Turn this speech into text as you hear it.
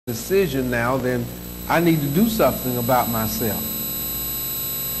decision now, then I need to do something about myself.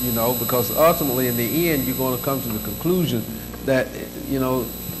 You know, because ultimately in the end you're going to come to the conclusion that, you know,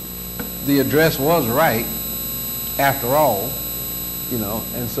 the address was right after all, you know,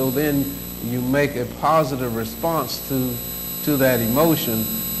 and so then you make a positive response to that emotion,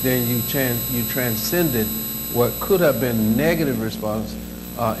 then you transcended what could have been a negative response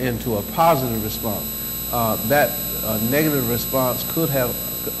into a positive response. That negative response could have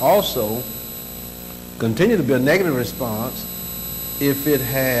also continued to be a negative response if it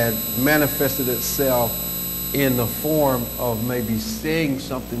had manifested itself in the form of maybe saying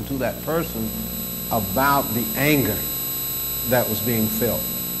something to that person about the anger that was being felt,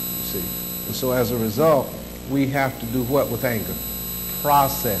 you see. And so as a result, we have to do what with anger?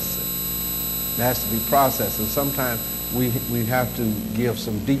 Process it. It has to be processed. And sometimes we have to give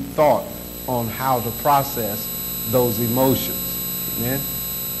some deep thought on how to process those emotions. Amen?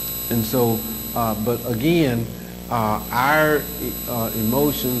 And so, but again, our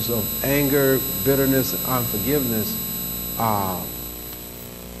emotions of anger, bitterness, and unforgiveness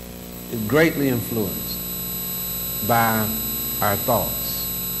is greatly influenced by our thoughts.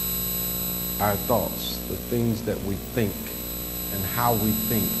 Our thoughts, the things that we think and how we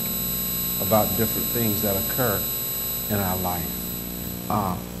think about different things that occur in our life.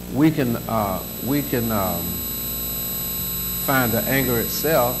 We can find that anger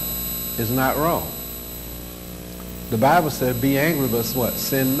itself is not wrong. The Bible said, be angry, but what?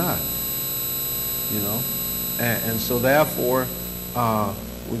 Sin not. You know? And so therefore,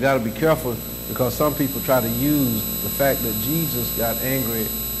 we got to be careful, because some people try to use the fact that Jesus got angry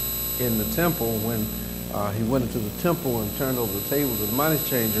in the temple when he went into the temple and turned over the tables of the money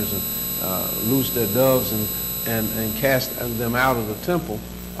changers and loosed their doves and cast them out of the temple.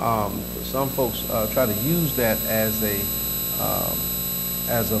 Some folks try to use that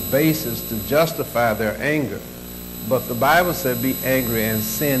as a basis to justify their anger. But the Bible said, be angry and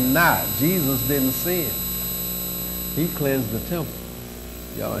sin not. Jesus didn't sin. He cleansed the temple.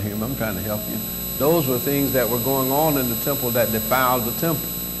 Y'all hear me? I'm trying to help you. Those were things that were going on in the temple that defiled the temple.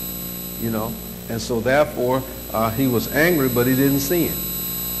 You know? And so therefore, he was angry, but he didn't sin.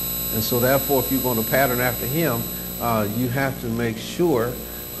 And so therefore, if you're going to pattern after him, you have to make sure,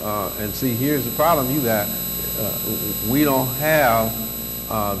 and see, here's the problem you got. We don't have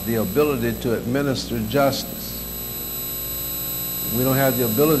the ability to administer justice. We don't have the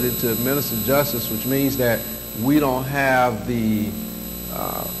ability to administer justice, which means that we don't have the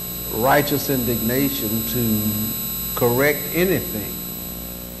righteous indignation to correct anything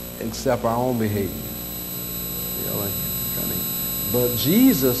except our own behavior. You know, but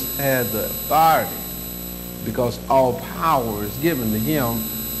Jesus had the authority, because all power is given to him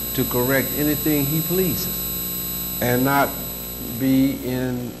to correct anything he pleases and not be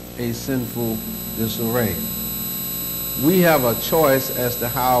in a sinful disarray. We have a choice as to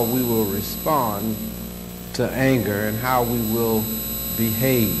how we will respond to anger and how we will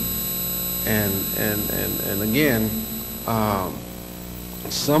behave. And again,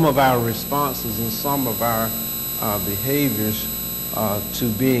 some of our responses and some of our behaviors to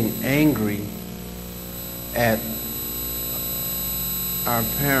being angry at our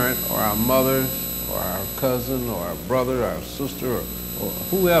parent or our mother or our cousin or our brother or our sister or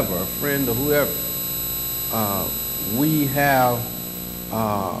whoever, a friend or whoever, we have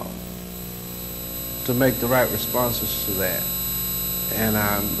to make the right responses to that. And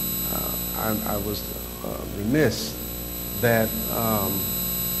I was remiss that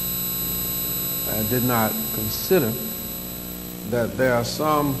I did not consider that there are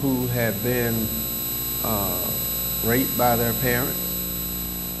some who had been raped by their parents,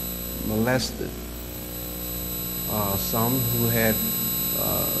 molested, some who had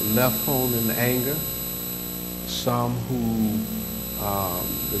left home in anger, some who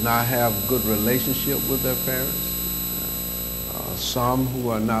did not have a good relationship with their parents, some who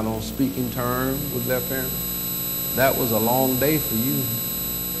are not on speaking terms with their parents. That was a long day for you,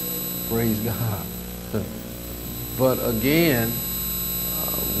 praise God. But again,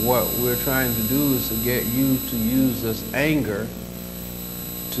 what we're trying to do is to get you to use this anger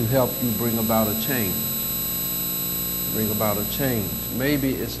to help you bring about a change. Bring about a change.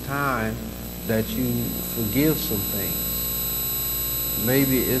 Maybe it's time that you forgive some things.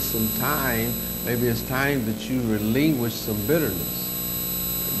 Maybe it's time that you relinquish some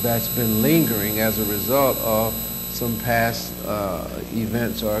bitterness that's been lingering as a result of some past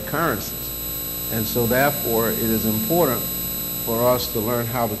events or occurrences. And so therefore, it is important for us to learn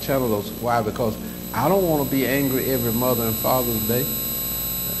how to channel those. Why? Because I don't want to be angry every Mother and Father's Day.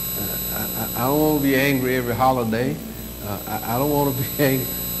 I don't want to be angry every holiday. I don't want to be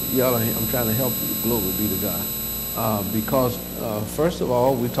I'm trying to help you. Glory be to God. Because first of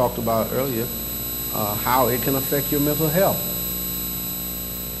all, we talked about earlier how it can affect your mental health.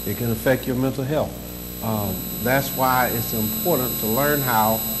 It can affect your mental health. That's why it's important to learn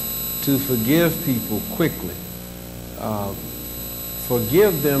how to forgive people quickly.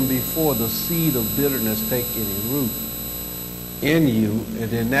 Forgive them before the seed of bitterness take any root in you, and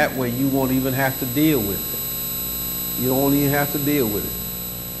then that way you won't even have to deal with it. You don't even have to deal with it.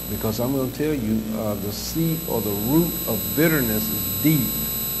 Because I'm going to tell you, the seed or the root of bitterness is deep,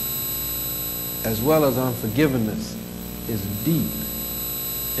 as well as unforgiveness is deep.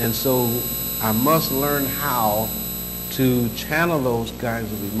 And so I must learn how to channel those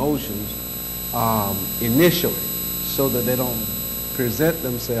kinds of emotions initially, so that they don't present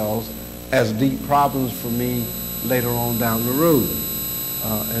themselves as deep problems for me later on down the road.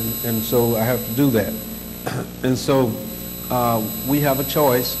 And so I have to do that. And so we have a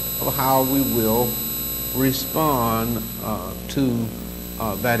choice of how we will respond to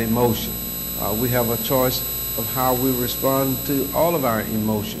that emotion. We have a choice of how we respond to all of our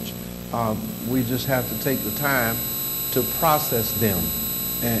emotions. We just have to take the time to process them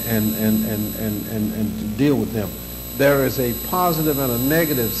and to deal with them. There is a positive and a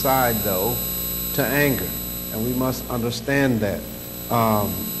negative side, though, to anger, and we must understand that.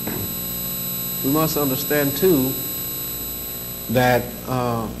 We must understand, too, that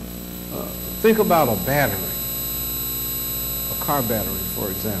think about a battery, a car battery, for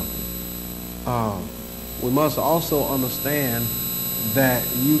example. We must also understand that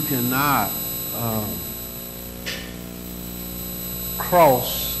you cannot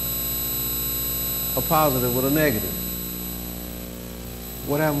cross a positive with a negative.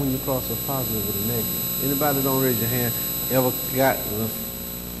 What happens when you cross a positive with a negative? Anybody, don't raise your hand, ever got the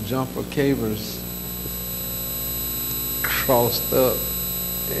jumper cavers crossed up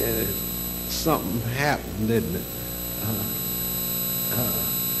and something happened, didn't it?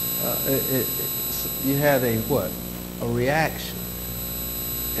 You had a what? A reaction.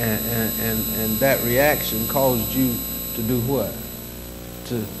 And that reaction caused you to do what?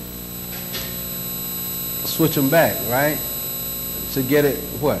 To switch them back, right? To get it,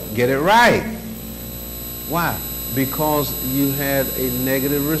 what? Get it right. Why? Because you had a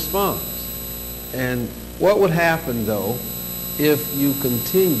negative response. And what would happen, though, if you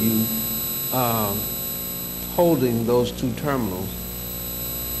continue holding those two terminals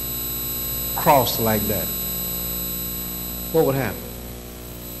crossed like that? What would happen?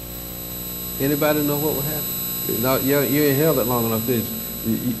 Anybody know what would happen? No, you ain't held it long enough, did you?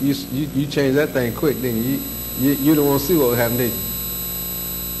 You changed that thing quick, didn't you? You don't want to see what would happen, did you?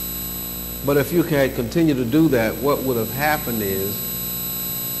 But if you had continued to do that, what would have happened is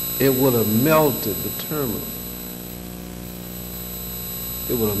it would have melted the terminal.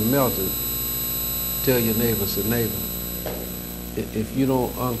 It would have melted. Tell your neighbor, say, neighbor, if you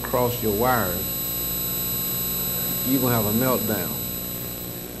don't uncross your wires, you're going to have a meltdown.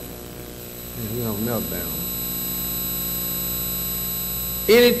 You're going to have a meltdown.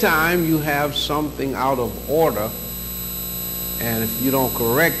 Anytime you have something out of order, and if you don't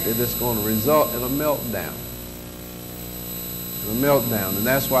correct it, it's going to result in a meltdown. And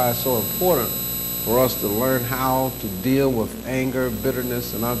that's why it's so important for us to learn how to deal with anger,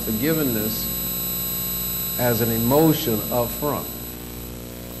 bitterness, and unforgiveness as an emotion up front.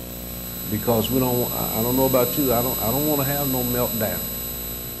 Because I don't know about you, I don't want to have no meltdown.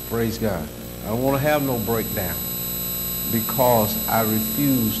 Praise God. I don't want to have no breakdown, because I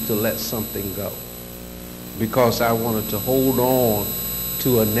refuse to let something go. Because I wanted to hold on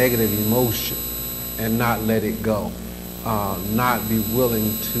to a negative emotion and not let it go. Not be willing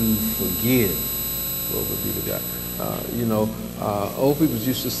to forgive. Glory be to God. Old people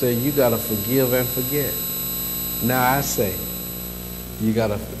used to say, you got to forgive and forget. Now I say, you got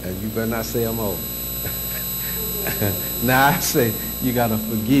to, and you better not say I'm old. Now I say, you got to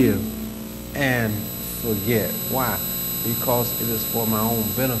forgive and forget. Why? Because it is for my own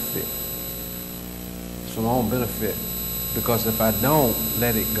benefit. It's for my own benefit. Because if I don't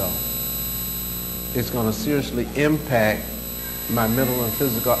let it go, it's going to seriously impact my mental and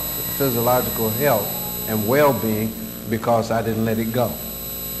physiological health and well-being, because I didn't let it go.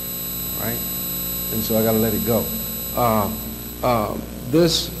 Right? And so I got to let it go.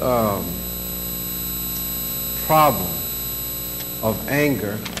 This problem of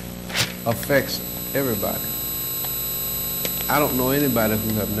anger affects everybody. I don't know anybody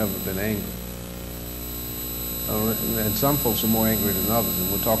who have never been angry. And some folks are more angry than others, and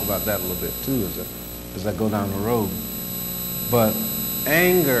we'll talk about that a little bit too as I go down the road. But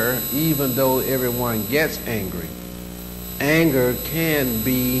anger, even though everyone gets angry, anger can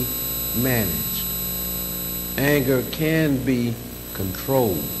be managed. Anger can be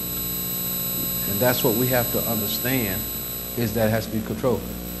controlled. And that's what we have to understand, is that it has to be controlled.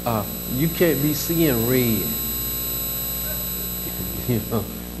 You can't be seeing red. You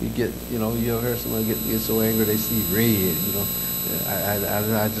ever heard somebody get so angry they see red,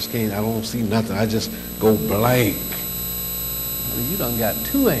 I just can't, I don't see nothing. I just go blank. You done got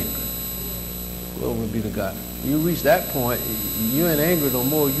too angry. Glory be to God. You reach that point, you ain't angry no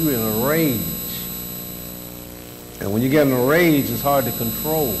more, you in a rage. And when you get in a rage, it's hard to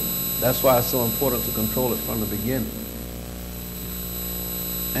control. That's why it's so important to control it from the beginning.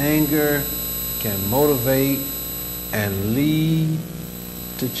 Anger can motivate and lead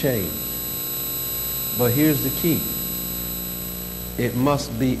to change. But here's the key. It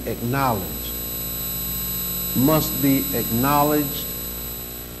must be acknowledged. Must be acknowledged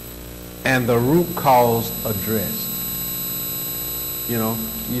and the root cause addressed.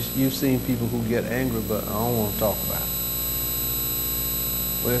 You've seen people who get angry, but I don't want to talk about it.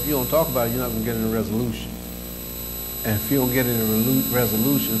 Well, if you don't talk about it, you're not going to get any resolution. And if you don't get any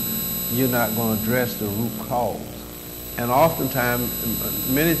resolution, you're not going to address the root cause. And oftentimes,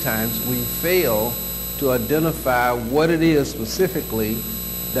 many times, we fail to identify what it is specifically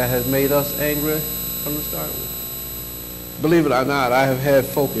that has made us angry from the start with. Believe it or not, I have had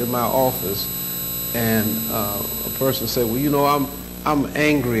folk in my office, and a person said, well, I'm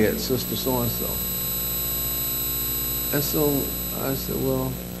angry at Sister so-and-so. And so I said,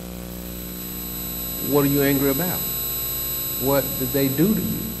 well, what are you angry about? What did they do to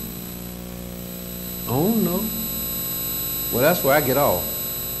you? I don't know. Well, that's where I get off.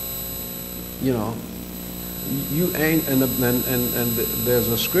 And there's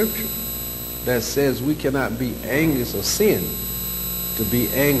a scripture that says we cannot be angry. It's a sin to be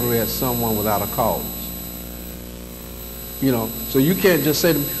angry at someone without a cause. So you can't just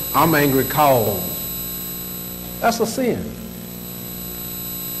say to me, I'm angry cause. That's a sin.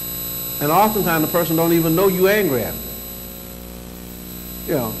 And oftentimes the person don't even know you're angry at them.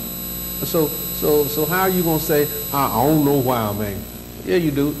 So how are you going to say, I don't know why I'm angry? Yeah,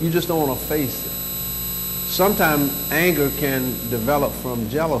 you do. You just don't want to face it. Sometimes anger can develop from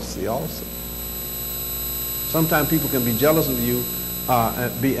jealousy also. Sometimes people can be jealous of you,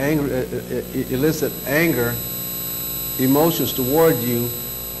 be angry, elicit anger, emotions toward you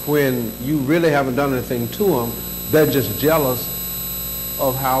when you really haven't done anything to them. They're just jealous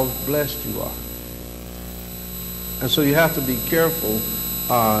of how blessed you are. And so you have to be careful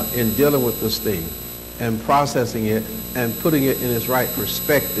in dealing with this thing and processing it and putting it in its right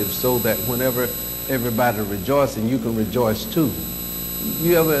perspective so that whenever everybody rejoicing, you can rejoice too.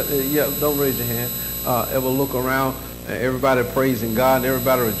 You ever, don't raise your hand, ever look around and everybody praising God and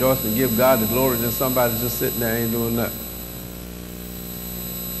everybody rejoicing and give God the glory, and then somebody just sitting there ain't doing nothing?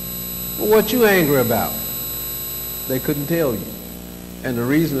 Well, what you angry about? They couldn't tell you. And the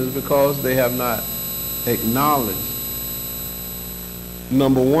reason is because they have not acknowledged,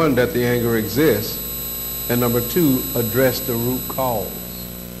 number one, that the anger exists, and number two, address the root cause.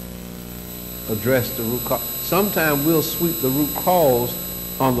 Address the root cause. Sometimes we'll sweep the root cause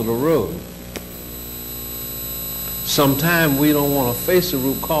under the rug. Sometimes we don't want to face the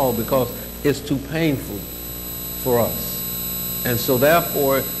root cause because it's too painful for us. And so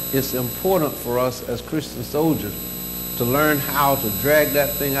therefore, it's important for us as Christian soldiers to learn how to drag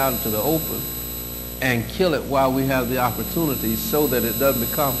that thing out into the open and kill it while we have the opportunity so that it doesn't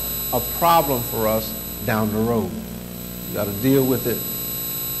become a problem for us down the road. You got to deal with it,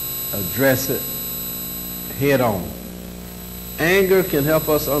 address it head on. Anger can help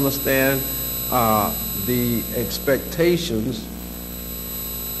us understand the expectations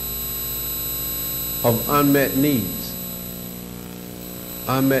of unmet needs.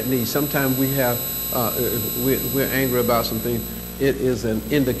 Unmet needs. Sometimes we have, we're angry about something. It is an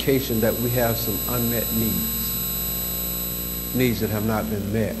indication that we have some unmet needs that have not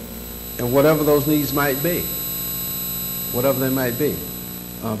been met. And whatever those needs might be, whatever they might be.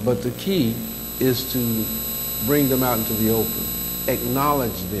 But the key is to bring them out into the open,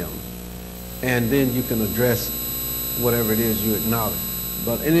 acknowledge them, and then you can address whatever it is you acknowledge.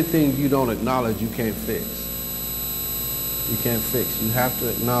 But anything you don't acknowledge, you can't fix. You can't fix. You have to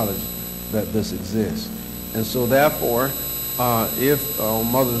acknowledge that this exists. And so therefore, if on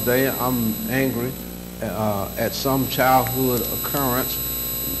Mother's Day I'm angry at some childhood occurrence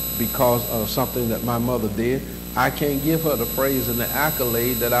because of something that my mother did, I can't give her the praise and the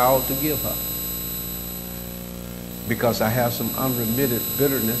accolade that I ought to give her, because I have some unremitted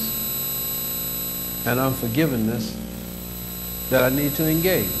bitterness and unforgiveness that I need to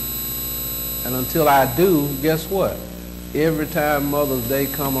engage. And until I do, guess what? every time Mother's Day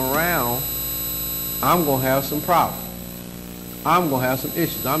come around, I'm going to have some problems. I'm going to have some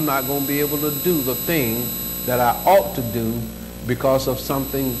issues. I'm not going to be able to do the thing that I ought to do because of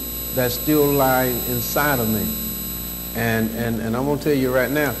something that's still lying inside of me. And I'm going to tell you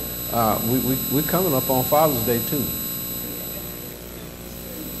right now, we're coming up on Father's Day too.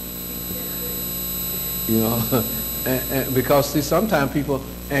 You know, and because see, sometimes people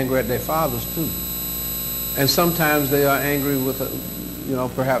angry at their fathers too. And sometimes they are angry with,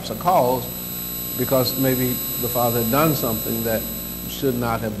 perhaps a cause, because maybe the father had done something that should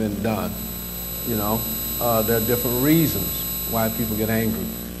not have been done. There are different reasons why people get angry.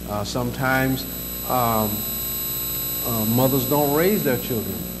 Sometimes mothers don't raise their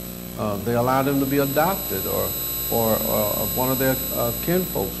children. They allow them to be adopted, or one of their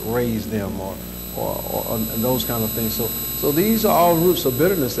kinfolks raise them, or those kind of things. So these are all roots of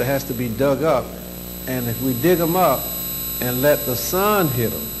bitterness that has to be dug up. And if we dig them up and let the sun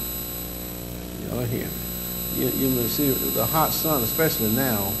hit them, here, you see the hot sun, especially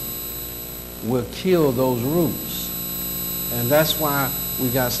now, will kill those roots. And that's why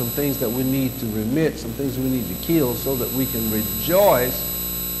we got some things that we need to remit, some things we need to kill, so that we can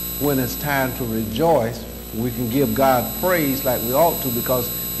rejoice when it's time to rejoice. We can give God praise like we ought to, because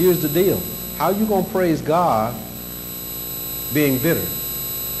here's the deal. How you going to praise God being bitter?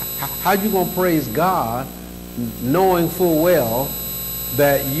 How you going to praise God knowing full well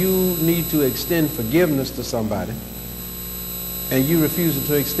that you need to extend forgiveness to somebody and you refusing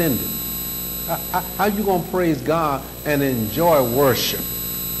to extend it? How you going to praise God and enjoy worship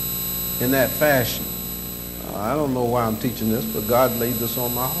in that fashion? I don't know why I'm teaching this, but God laid this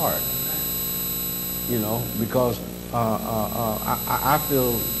on my heart. Because I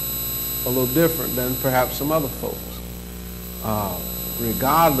feel a little different than perhaps some other folks.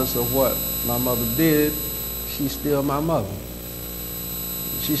 Regardless of what my mother did, she's still my mother.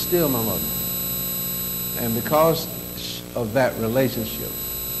 She's still my mother. And because of that relationship,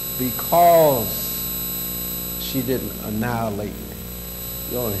 because she didn't annihilate me,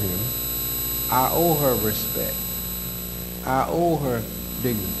 you don't hear me, I owe her respect. I owe her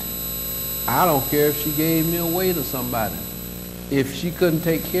dignity. I don't care if she gave me away to somebody. If she couldn't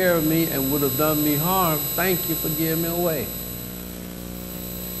take care of me and would have done me harm, thank you for giving me away.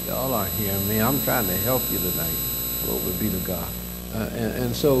 Y'all aren't hearing me. I'm trying to help you tonight. Glory be to God.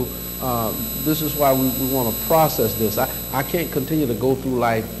 And so this is why we want to process this. I can't continue to go through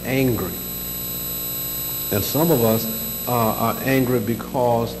life angry. And some of us are angry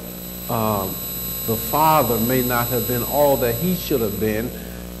because the father may not have been all that he should have been.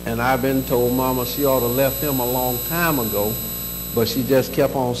 And I've been told Mama she ought to have left him a long time ago, but she just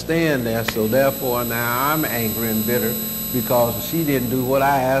kept on staying there. So therefore now I'm angry and bitter because she didn't do what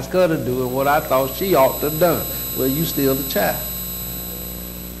I asked her to do and what I thought she ought to have done. Well, you still the child.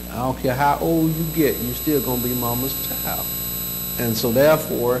 I don't care how old you get, you're still going to be Mama's child. And so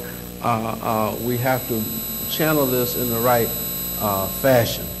therefore, we have to channel this in the right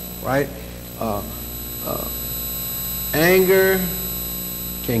fashion, right? Anger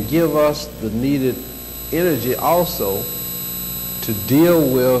can give us the needed energy also to deal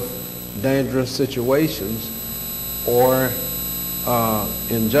with dangerous situations or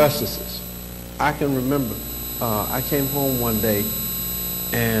injustices. I can remember I came home one day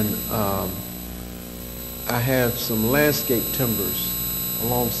and I had some landscape timbers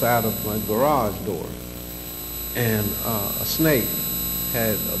alongside of my garage door, and a snake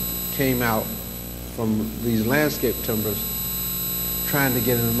came out from these landscape timbers trying to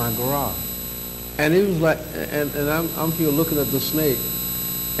get into my garage. And it was like, and I'm here looking at the snake,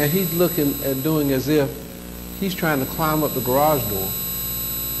 and he's looking and doing as if he's trying to climb up the garage door,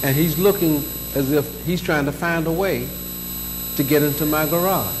 and he's looking as if he's trying to find a way to get into my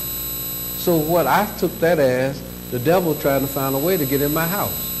garage. So what I took that as the devil trying to find a way to get in my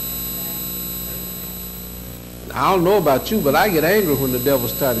house. I don't know about you, but I get angry when the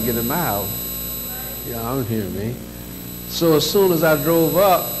devil's trying to get in my house. Yeah, I'm hearing me. So as soon as I drove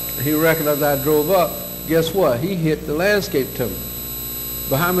up, he recognized I drove up, guess what? He hit the landscape timber.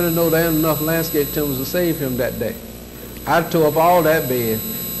 But how many know there ain't enough landscape timbers to save him that day? I tore up all that bed.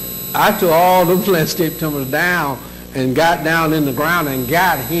 I tore all those landscape timbers down and got down in the ground and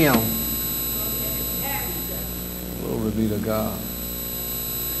got him. Glory be to God.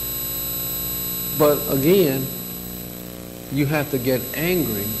 But again, you have to get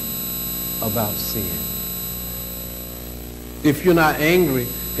angry about sin. If you're not angry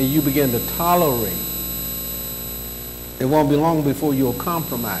and you begin to tolerate, it won't be long before you'll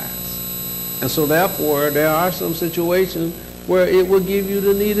compromise. And so therefore, there are some situations where it will give you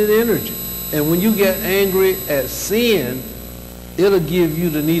the needed energy. And when you get angry at sin, it'll give you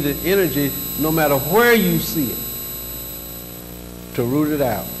the needed energy no matter where you see it to root it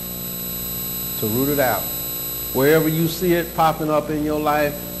out. To root it out. Wherever you see it popping up in your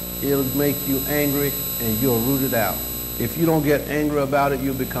life, it'll make you angry and you'll root it out. If you don't get angry about it,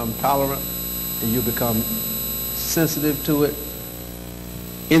 you'll become tolerant and you'll become sensitive to it,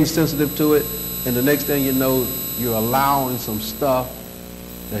 insensitive to it, and the next thing you know, you're allowing some stuff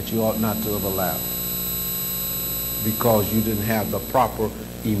that you ought not to have allowed because you didn't have the proper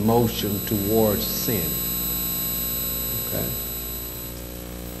emotion towards sin. Okay?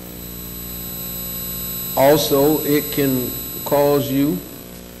 Also, it can cause you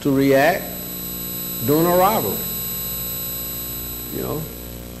to react during a robbery. You know,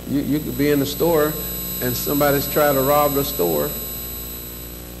 you could be in the store and somebody's trying to rob the store,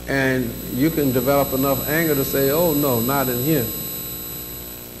 and you can develop enough anger to say, oh no, not in here,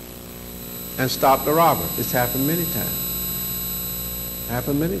 and stop the robber. It's happened many times.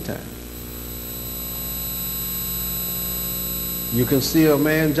 Happened many times. You can see a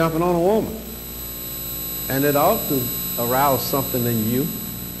man jumping on a woman, and it ought to arouse something in you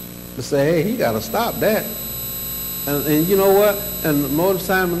to say, hey, he got to stop that. And you know what? And most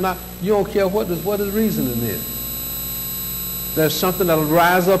time than not, you don't care what his reasoning is. There's something that'll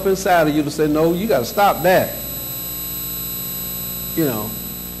rise up inside of you to say, no, you got to stop that. You know,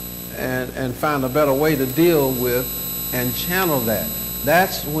 and find a better way to deal with and channel that.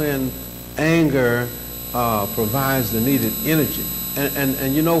 That's when anger provides the needed energy.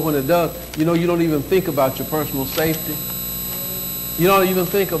 And you know when it does, you know you don't even think about your personal safety. You don't even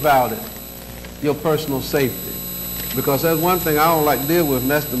think about it, your personal safety. Because that's one thing I don't like to deal with,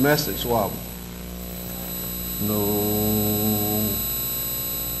 and that's domestic squabble. No.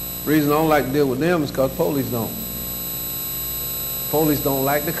 Reason I don't like to deal with them is because police don't. Police don't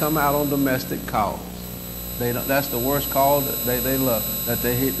like to come out on domestic calls. They don't, that's the worst call that they love, that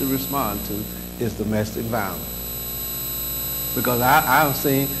they hate to respond to, is domestic violence. Because I've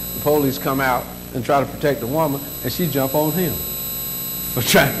seen the police come out and try to protect a woman, and she jump on him for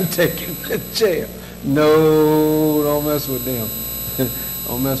trying to take him to jail. No, don't mess with them.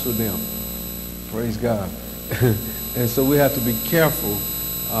 Don't mess with them. Praise God. And so we have to be careful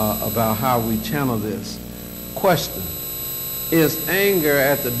about how we channel this. Question: is anger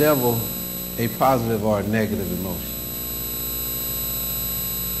at the devil a positive or a negative emotion?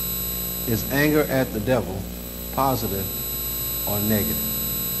 Is anger at the devil positive or negative?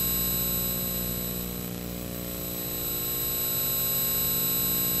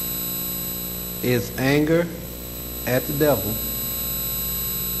 Is anger at the devil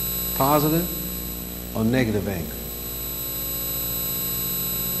positive or negative anger?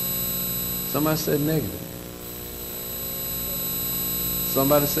 Somebody said negative.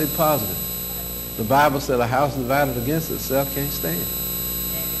 Somebody say positive. The Bible said a house divided against itself can't stand.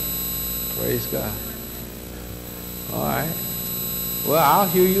 Praise God. All right. Well, I'll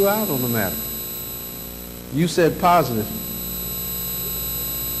hear you out on the matter. You said positive.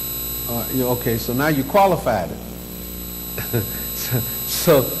 Okay, so now you qualified it.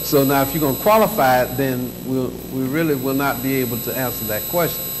 so now if you're going to qualify it, then we really will not be able to answer that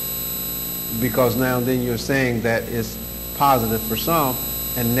question. Because now then you're saying that it's positive for some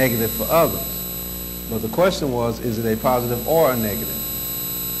and negative for others. But the question was, is it a positive or a negative?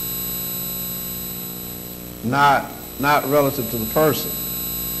 Not relative to the person.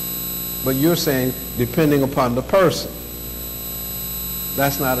 But you're saying depending upon the person.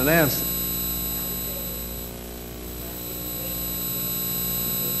 That's not an answer.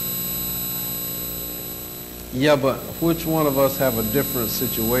 Yeah, but which one of us have a different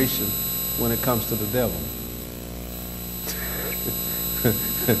situation when it comes to the devil?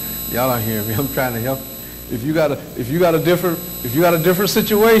 Y'all aren't hearing me. I'm trying to help. If you got a different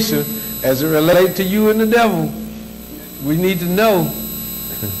situation as it relates to you and the devil, we need to know,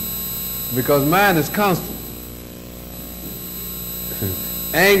 because mine is constant.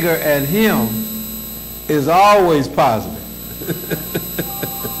 Anger at him is always positive.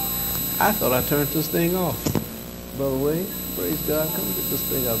 I thought I turned this thing off. Brother Wayne, praise God, come get this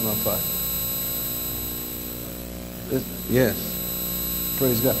thing out of my pocket. Yes,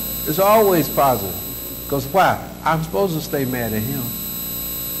 praise God. It's always positive. Because why? I'm supposed to stay mad at him.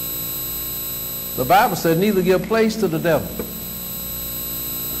 The Bible said neither give place to the devil.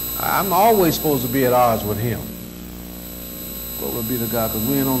 I'm always supposed to be at odds with him. Glory be to God, because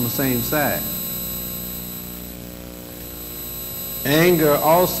we ain't on the same side. Anger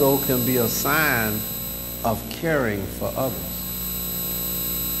also can be a sign of caring for others.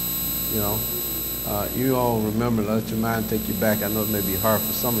 You know, You all remember, let your mind take you back. I know it may be hard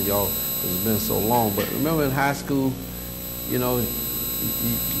for some of y'all because it's been so long, but remember in high school, you know, you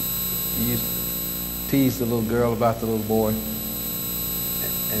used to tease the little girl about the little boy,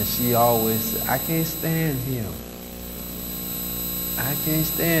 and she always said, I can't stand him. I can't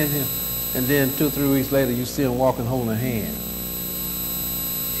stand him. And then 2 or 3 weeks later, you see him walking holding a hand.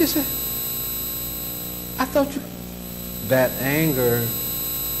 You say, I thought you... That anger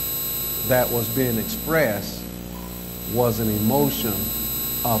that was being expressed was an emotion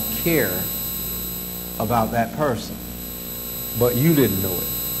of care about that person, but you didn't know it.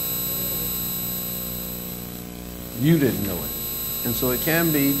 You didn't know it. And so it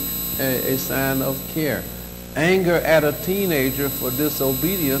can be a sign of care. Anger at a teenager for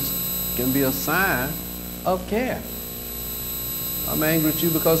disobedience can be a sign of care. I'm angry at you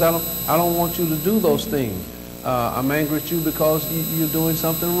because I don't want you to do those things. I'm angry at you because you're doing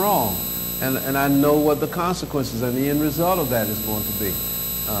something wrong. And I know what the consequences and the end result of that is going to be.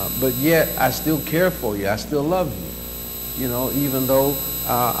 But yet, I still care for you. I still love you. You know, even though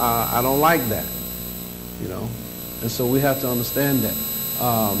I don't like that. You know. And so we have to understand that.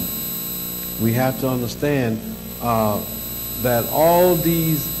 We have to understand that all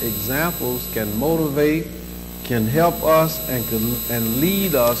these examples can motivate, can help us, and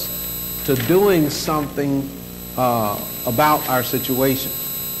lead us to doing something about our situation.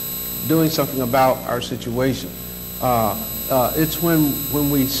 Doing something about our situation. It's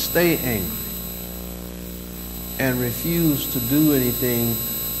when we stay angry and refuse to do anything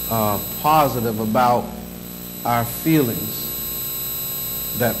positive about our feelings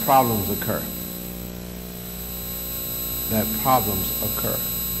that problems occur. That problems occur.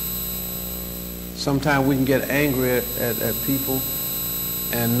 Sometimes we can get angry at people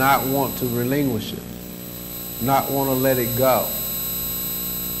and not want to relinquish it, not want to let it go.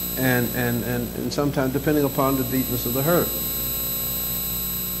 And sometimes depending upon the deepness of the hurt.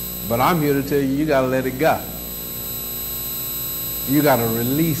 But I'm here to tell you, you got to let it go. You got to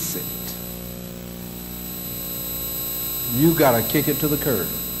release it. You got to kick it to the curb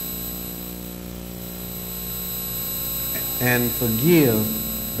and forgive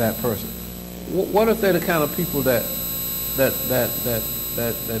that person. What if they're the kind of people that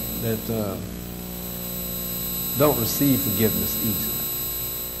don't receive forgiveness easily?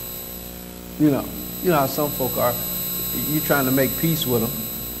 You know how some folk are. You trying to make peace with them,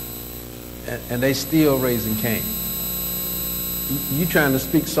 and they still raising Cain. You trying to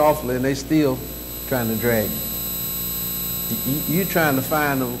speak softly, and they still trying to drag you. You trying to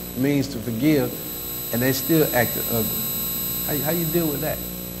find a means to forgive, and they still acting ugly. How you deal with that?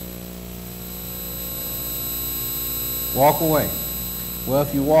 Walk away. Well,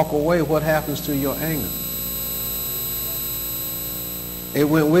 if you walk away, what happens to your anger? It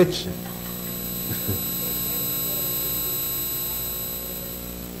went with you.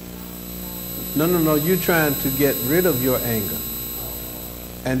 No, you're trying to get rid of your anger.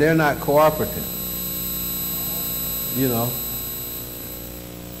 And they're not cooperative. You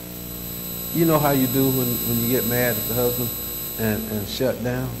know how you do when you get mad at the husband and shut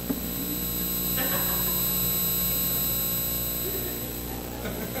down?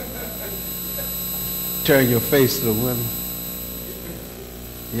 Turn your face to the window.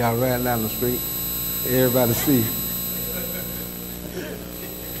 Y'all riding down the street. Everybody see.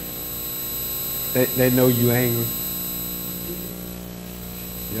 They know you angry.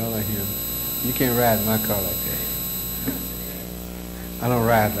 Y'all ain't hear me. You can't ride in my car like that. I don't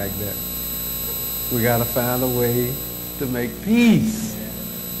ride like that. We got to find a way to make peace.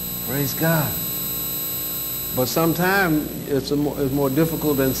 Praise God. But sometimes it's more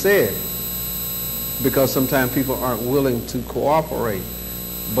difficult than said, because sometimes people aren't willing to cooperate.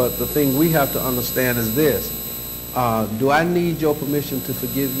 But the thing we have to understand is this. Do I need your permission to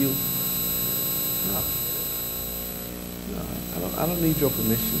forgive you? No, I don't need your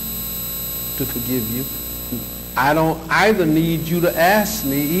permission to forgive you. I don't either need you to ask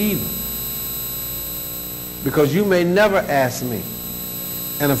me either, because you may never ask me.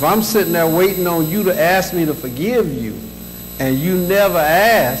 And if I'm sitting there waiting on you to ask me to forgive you, and you never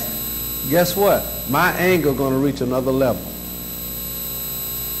ask, guess what? My anger is going to reach another level.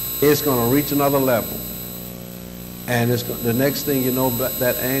 It's going to reach another level. And the next thing you know,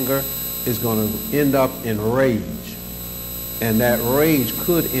 that anger is going to end up in rage. And that rage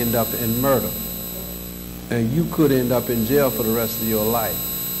could end up in murder. And you could end up in jail for the rest of your life.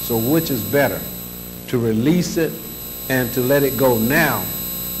 So which is better? To release it and to let it go now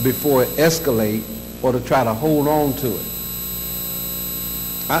before it escalates, or to try to hold on to it?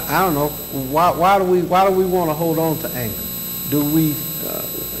 I don't know. Why do we want to hold on to anger? Do we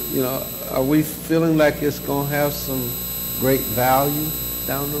You know, are we feeling like it's going to have some great value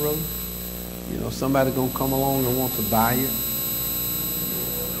down the road? You know, somebody going to come along and want to buy it?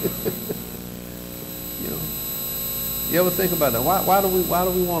 You know, you ever think about that? Why do we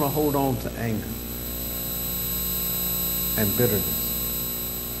want to hold on to anger and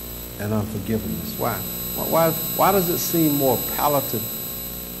bitterness and unforgiveness? Why does it seem more palatable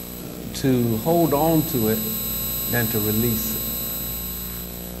to hold on to it than to release it?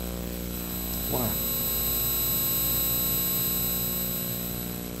 Why?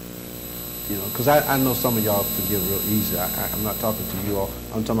 You know, because I know some of y'all forgive real easy. I'm not talking to you all.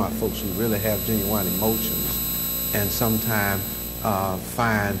 I'm talking about folks who really have genuine emotions and sometimes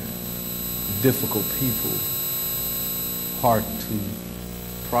find difficult people hard to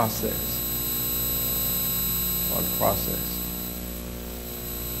process.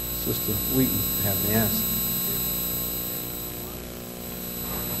 Sister Wheaton have the answer.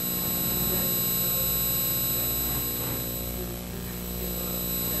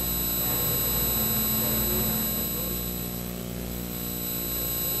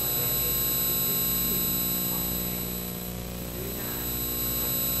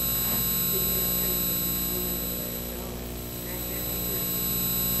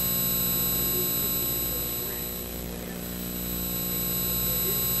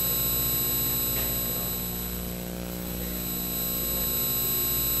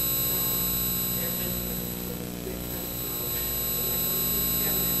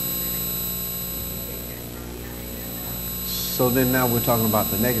 So then now we're talking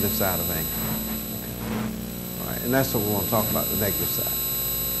about the negative side of anger. Okay. All right. And that's what we want to talk about, the negative side.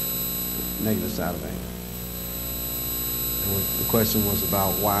 The negative side of anger. And the question was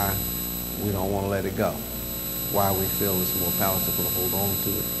about why we don't want to let it go. Why we feel it's more palatable to hold on to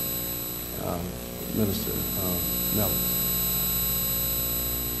it. Minister Mellons.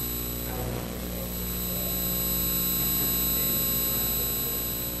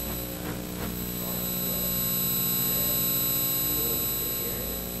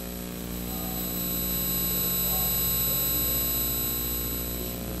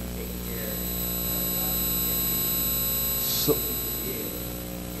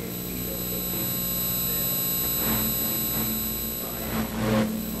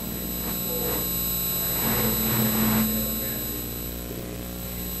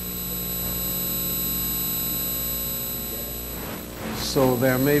 So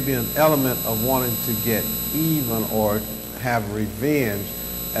there may be an element of wanting to get even or have revenge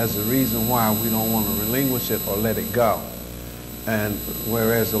as the reason why we don't want to relinquish it or let it go. And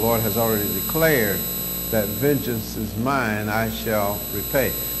whereas the Lord has already declared that vengeance is mine, I shall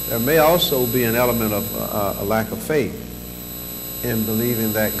repay. There may also be an element of a lack of faith in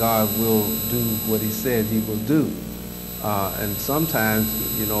believing that God will do what he said he will do. And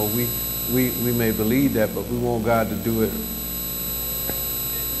sometimes, you know, we may believe that, but we want God to do it.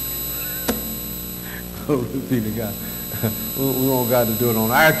 Be to God. We want God to do it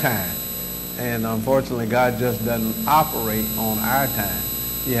on our time. And unfortunately, God just doesn't operate on our time.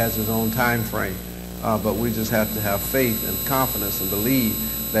 He has his own time frame. But we just have to have faith and confidence and believe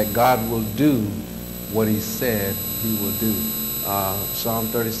that God will do what he said he will do. Psalm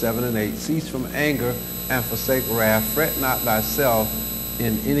 37:8, cease from anger and forsake wrath. Fret not thyself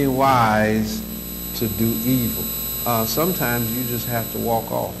in any wise to do evil. Sometimes you just have to walk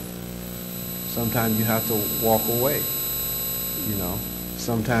off. Sometimes you have to walk away, you know.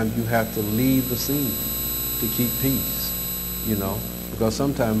 Sometimes you have to leave the scene to keep peace, you know. Because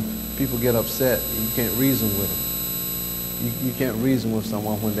sometimes people get upset and you can't reason with them. You can't reason with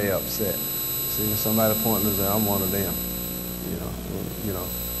someone when they're upset. See, somebody pointing and say, I'm one of them, you know.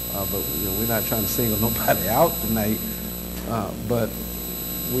 But you know, we're not trying to single nobody out tonight, but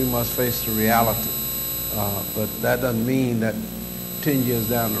we must face the reality. But that doesn't mean that 10 years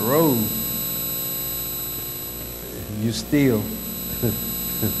down the road, you still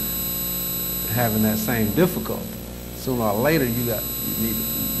having that same difficulty. Sooner or later, you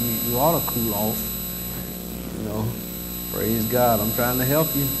ought to cool off. You know, praise God. I'm trying to help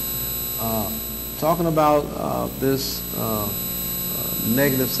you. Talking about this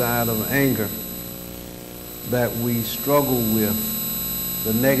negative side of anger that we struggle with,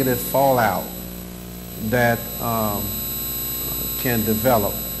 the negative fallout that can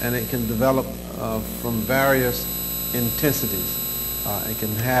develop, and it can develop from various intensities. It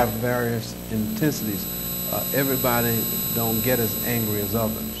can have various intensities. Everybody don't get as angry as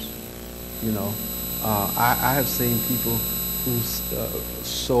others. You know, I have seen people who's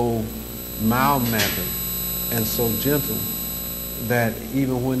so mild-mannered and so gentle that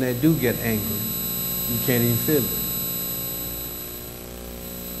even when they do get angry, you can't even feel it.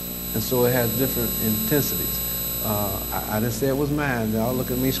 And so it has different intensities. I didn't say it was mine. Y'all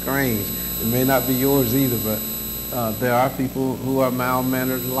look at me strange. It may not be yours either, but there are people who are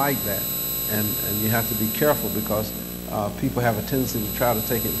mild-mannered like that. And you have to be careful because people have a tendency to try to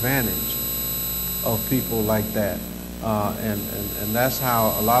take advantage of people like that. And that's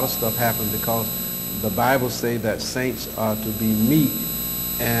how a lot of stuff happens, because the Bible says that saints are to be meek,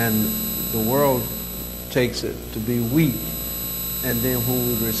 and the world takes it to be weak. And then when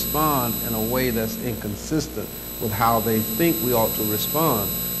we respond in a way that's inconsistent with how they think we ought to respond,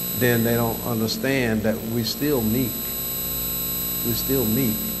 then they don't understand that we're still meek. We're still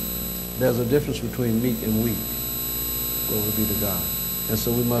meek. There's a difference between meek and weak. Glory be to God. And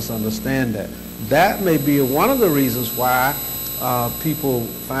so we must understand that. That may be one of the reasons why people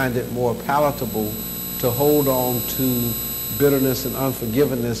find it more palatable to hold on to bitterness and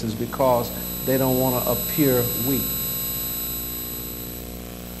unforgiveness, is because they don't want to appear weak.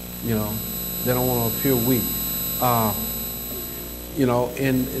 You know, they don't want to appear weak. You know,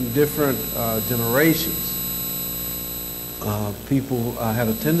 in different generations, people had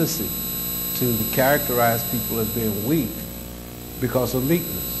a tendency to characterize people as being weak because of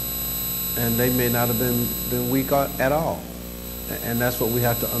meekness. And they may not have been weak at all. And that's what we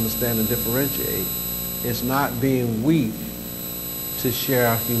have to understand and differentiate. It's not being weak to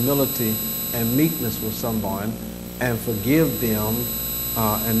share humility and meekness with someone and forgive them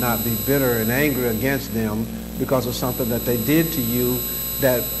and not be bitter and angry against them because of something that they did to you,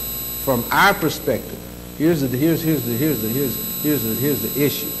 that from our perspective, here's the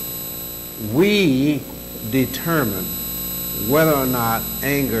issue. We determine whether or not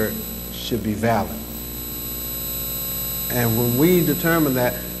anger should be valid. And when we determine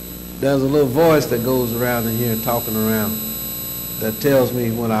that, there's a little voice that goes around in here talking around that tells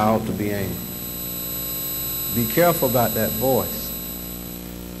me when I ought to be angry. Be careful about that voice.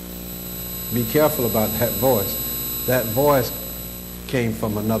 Be careful about that voice. That voice came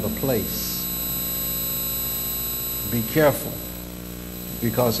from another place. Be careful,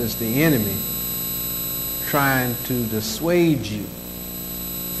 because it's the enemy trying to dissuade you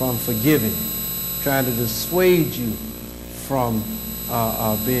from forgiving, trying to dissuade you from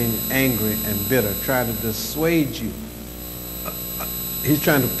being angry and bitter, trying to dissuade you. He's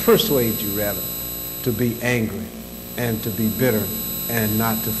trying to persuade you, rather, to be angry and to be bitter and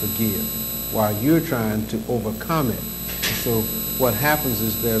not to forgive, while you're trying to overcome it. And so what happens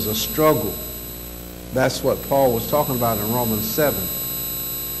is there's a struggle. That's what Paul was talking about in Romans 7.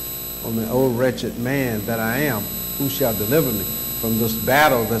 On the old wretched man that I am, who shall deliver me from this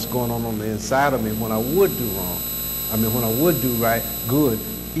battle that's going on the inside of me when I would do wrong? When I would do right, good,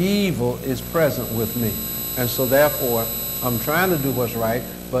 evil is present with me. And so therefore, I'm trying to do what's right,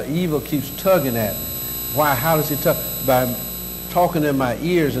 but evil keeps tugging at me. Why? How does he tug? By talking in my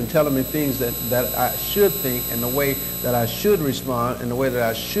ears and telling me things that I should think, and the way that I should respond, and the way that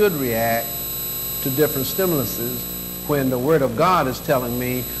I should react to different stimuluses, when the Word of God is telling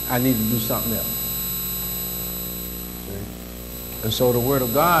me I need to do something else. See? And so the Word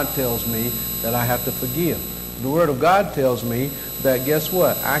of God tells me that I have to forgive. The Word of God tells me that, guess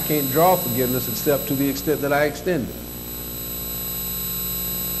what? I can't draw forgiveness except to the extent that I extend it.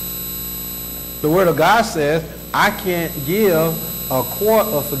 The Word of God says I can't give a quart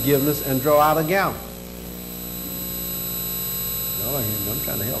of forgiveness and draw out a gallon. Y'all ain't hearing me. I'm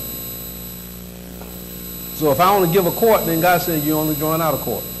trying to help you. So if I only give a quart, then God said you're only drawing out a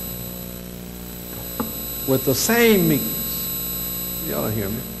quart. With the same meekness, y'all don't hear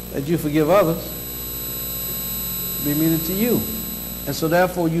me, that you forgive others, be meaning to you. And so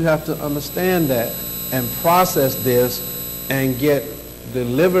therefore you have to understand that and process this and get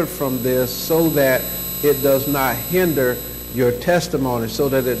delivered from this, so that it does not hinder your testimony, so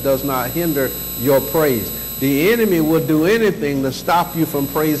that it does not hinder your praise. The enemy will do anything to stop you from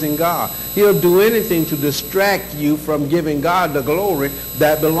praising God. He'll do anything to distract you from giving God the glory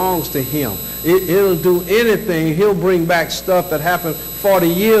that belongs to him. He'll do anything. He'll bring back stuff that happened 40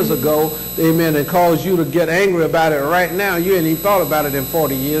 years ago, amen, and cause you to get angry about it right now. You ain't even thought about it in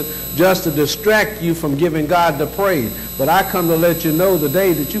 40 years, just to distract you from giving God the praise. But I come to let you know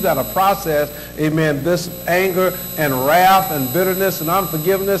today that you got to process, amen, this anger and wrath and bitterness and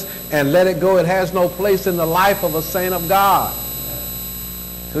unforgiveness, and let it go. It has no place in the life of a saint of God.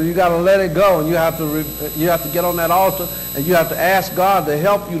 So you got to let it go, and you have to get on that altar, and you have to ask God to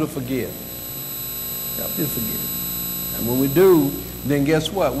help you to forgive. Help you to forgive. And when we do, then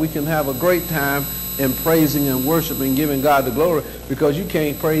guess what? We can have a great time in praising and worshiping and giving God the glory, because you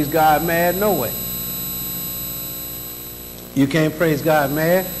can't praise God mad no way. You can't praise God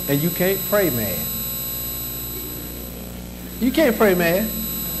mad, and you can't pray mad. You can't pray mad.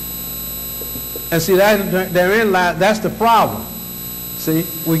 And see, therein lies, that's the problem. See,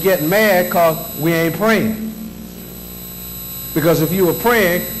 we get mad because we ain't praying. Because if you were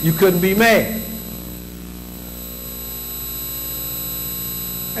praying, you couldn't be mad.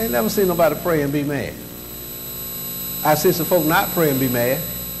 I ain't never seen nobody pray and be mad. I see some folk not pray and be mad.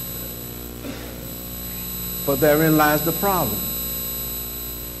 But therein lies the problem.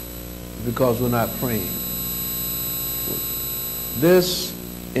 Because we're not praying. This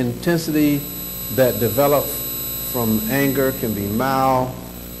intensity that develops from anger can be mild,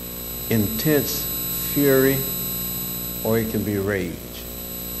 intense fury, or it can be rage.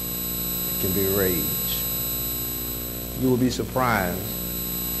 It can be rage. You will be surprised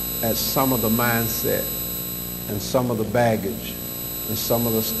at some of the mindset and some of the baggage and some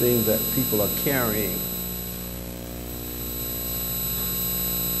of the things that people are carrying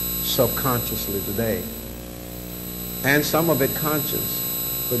subconsciously today. And some of it conscious,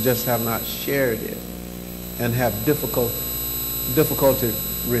 but just have not shared it and have difficulty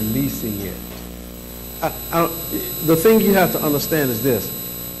releasing it. The thing you have to understand is this.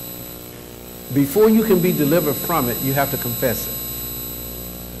 Before you can be delivered from it, you have to confess it.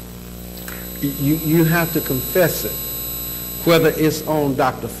 You have to confess it. Whether it's on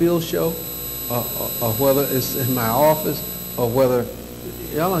Dr. Phil's show or whether it's in my office or whether,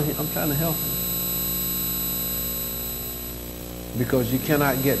 I'm trying to help you. Because you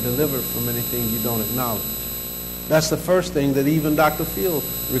cannot get delivered from anything you don't acknowledge. That's the first thing that even Dr. Phil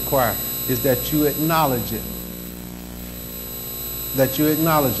requires, is that you acknowledge it. That you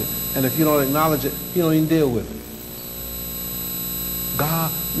acknowledge it. And if you don't acknowledge it, you don't even deal with it.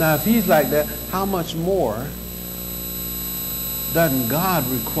 God, now if he's like that, how much more doesn't God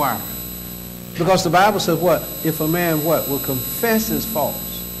require? Because the Bible says what? If a man will confess his faults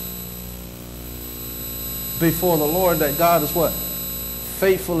before the Lord, that God is what?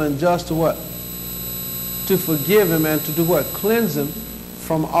 Faithful and just to what? To forgive him and to do what? Cleanse him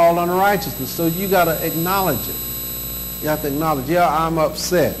from all unrighteousness. So you got to acknowledge it. You have to acknowledge, yeah, I'm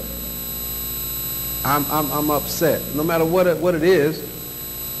upset. I'm upset. No matter what it is,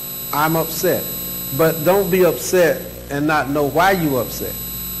 I'm upset. But don't be upset and not know why you upset.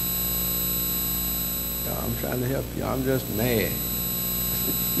 I'm trying to help you. I'm just mad.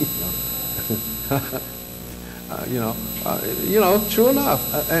 True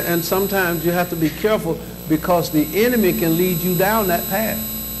enough. And sometimes you have to be careful because the enemy can lead you down that path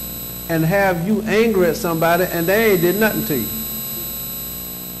and have you angry at somebody and they ain't did nothing to you.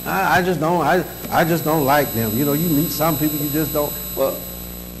 I just don't like them. You meet some people you just don't. Well,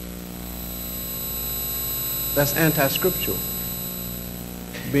 that's anti-scriptural.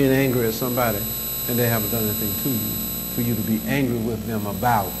 Being angry at somebody and they haven't done anything to you for you to be angry with them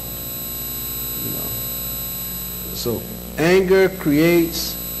about. So anger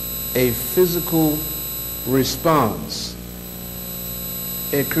creates a physical response.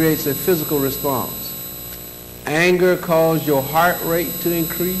 It creates a physical response. Anger causes your heart rate to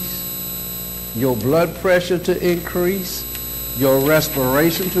increase, your blood pressure to increase, your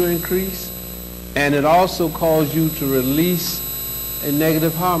respiration to increase, and it also causes you to release a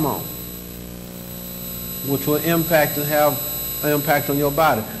negative hormone, which will impact and have an impact on your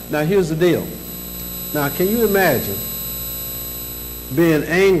body. Now here's the deal. Now can you imagine being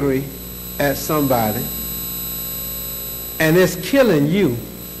angry at somebody and it's killing you,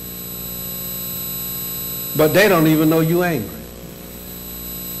 but they don't even know you're angry?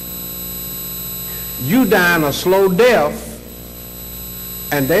 You dying a slow death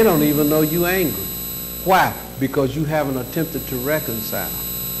and they don't even know you're angry. Why? Because you haven't attempted to reconcile.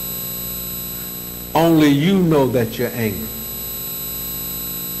 Only you know that you're angry.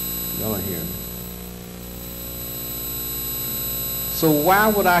 Y'all are hearing me. So why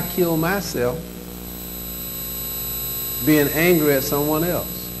would I kill myself being angry at someone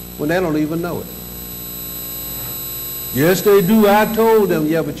else when they don't even know it? Yes, they do. I told them.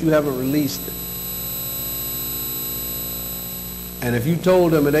 Yeah, but you haven't released it. And if you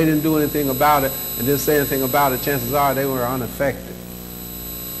told them and they didn't do anything about it and didn't say anything about it, chances are they were unaffected.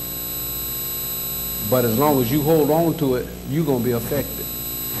 But as long as you hold on to it, you're going to be affected.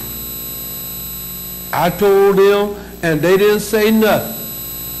 I told them and they didn't say nothing.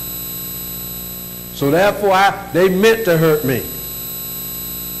 So therefore, they meant to hurt me.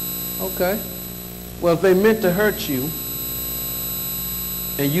 Okay. Well, if they meant to hurt you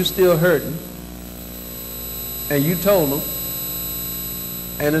and you still hurting and you told them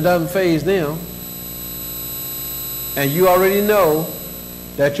and it doesn't faze them and you already know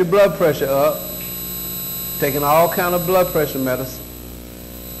that your blood pressure up, taking all kind of blood pressure medicine,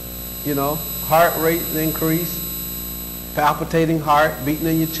 heart rate increase, palpitating heart, beating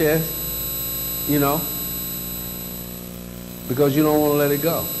in your chest, you know, because you don't want to let it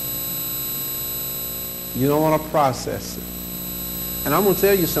go. You don't want to process it. And I'm going to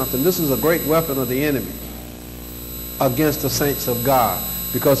tell you something. This is a great weapon of the enemy against the saints of God,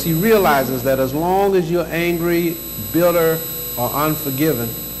 because he realizes that as long as you're angry, bitter, or unforgiven,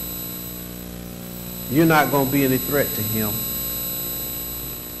 you're not going to be any threat to him,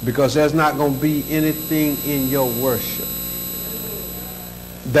 because there's not going to be anything in your worship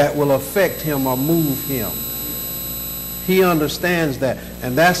that will affect him or move him. He understands that,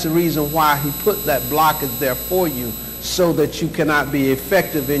 and that's the reason why he put that blockage there for you, so that you cannot be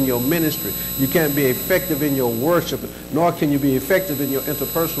effective in your ministry. You can't be effective in your worship, nor can you be effective in your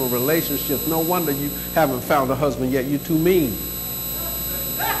interpersonal relationships. No wonder you haven't found a husband yet. You're too mean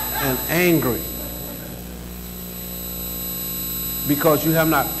and angry, because you have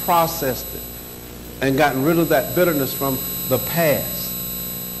not processed it and gotten rid of that bitterness from the past.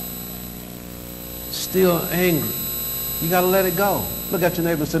 Still angry. You got to let it go. Look at your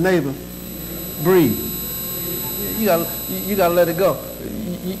neighbor and say, neighbor, breathe. You got to let it go.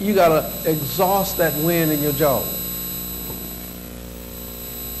 You got to exhaust that wind in your jaw.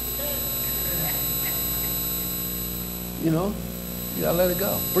 You know, you got to let it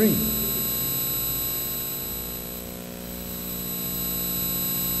go. Breathe.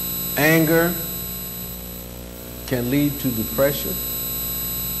 Anger can lead to depression,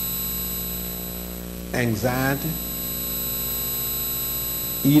 anxiety,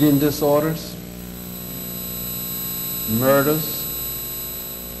 eating disorders, murders,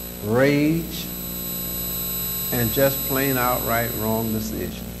 rage, and just plain outright wrong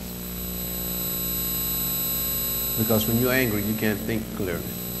decisions. Because when you're angry, you can't think clearly.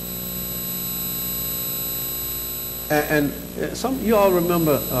 And some you all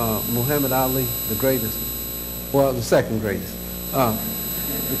remember Muhammad Ali, the greatest, well, the second greatest,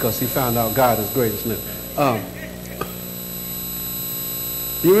 because he found out God is greatest now.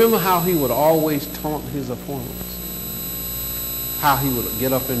 You remember how he would always taunt his opponents? How he would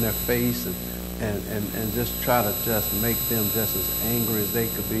get up in their face and just try to just make them just as angry as they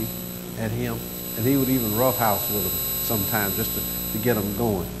could be at him. And he would even roughhouse with them sometimes just to get them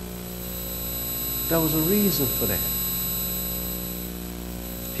going. There was a reason for that.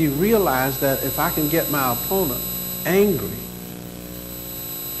 He realized that if I can get my opponent angry,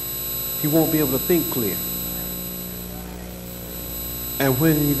 he won't be able to think clear. And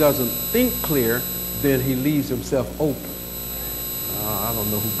when he doesn't think clear, then he leaves himself open. I don't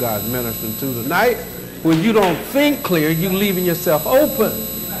know who God's ministering to tonight. When you don't think clear, you're leaving yourself open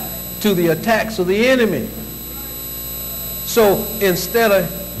to the attacks of the enemy. So instead of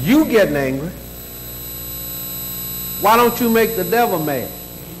you getting angry, why don't you make the devil mad?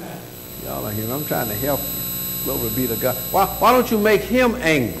 Y'all are here. I'm trying to help you. Glory be to God. Why don't you make him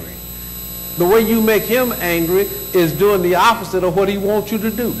angry? The way you make him angry is doing the opposite of what he wants you to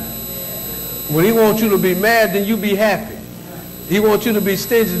do. When he wants you to be mad, then you be happy. He wants you to be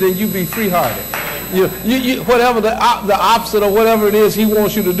stingy, then you be free-hearted. Whatever the opposite of whatever it is he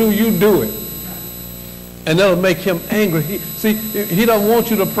wants you to do, you do it. And that'll make him angry. He don't want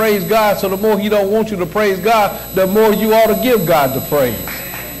you to praise God, so the more he don't want you to praise God, the more you ought to give God the praise.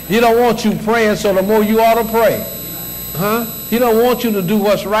 He don't want you praying, so the more you ought to pray. He don't want you to do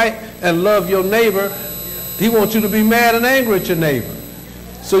what's right and love your neighbor. He wants you to be mad and angry at your neighbor.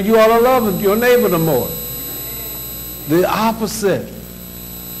 So you ought to love your neighbor the more. The opposite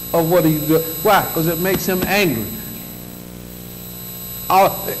of what he does. Why? Because it makes him angry.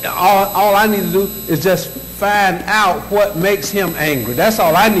 All I need to do is just find out what makes him angry. That's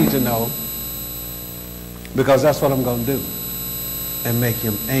all I need to know. Because that's what I'm going to do. And make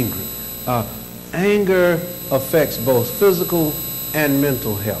him angry. Anger affects both physical and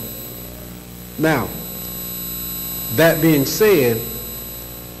mental health. Now, that being said,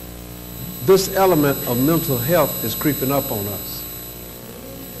 this element of mental health is creeping up on us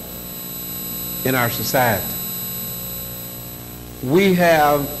in our society. We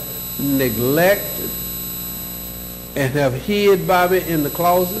have neglected and have hid Bobby in the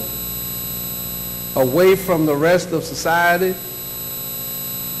closet, away from the rest of society,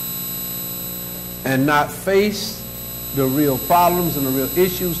 and not faced the real problems and the real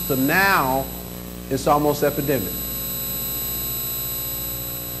issues, to now it's almost epidemic.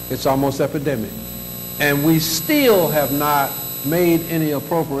 It's almost epidemic. And we still have not made any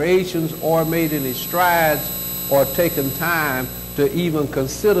appropriations or made any strides or taken time to even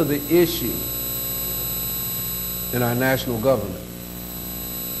consider the issue in our national government.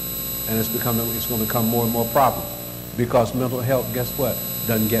 And it's going to become more and more problem, because mental health, guess what,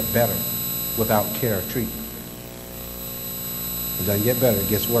 doesn't get better without care or treatment. It doesn't get better, it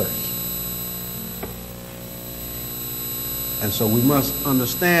gets worse. And so we must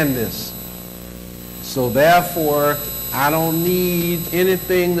understand this. So therefore, I don't need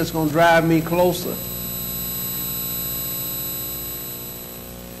anything that's going to drive me closer.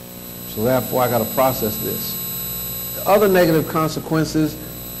 So therefore, I got to process this. The other negative consequences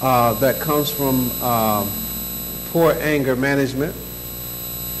that comes from poor anger management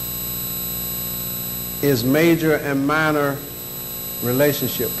is major and minor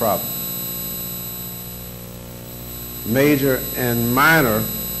relationship problems. Major and minor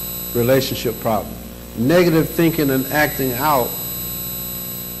relationship problems. Negative thinking and acting out,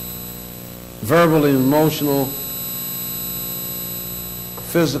 verbal and emotional,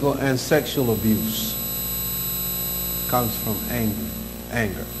 physical and sexual abuse comes from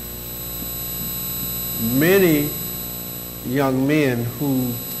anger. Many young men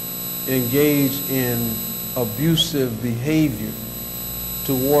who engage in abusive behavior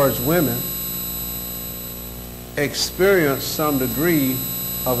towards women experience some degree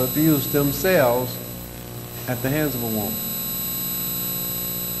of abuse themselves at the hands of a woman.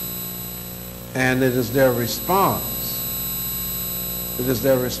 And it is their response. It is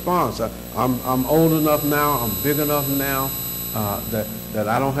their response. I'm old enough now, I'm big enough now that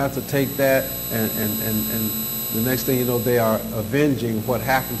I don't have to take that, and the next thing you know, they are avenging what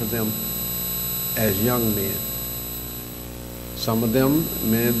happened to them as young men. Some of them,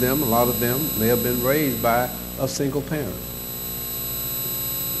 many of them, a lot of them may have been raised by a single parent,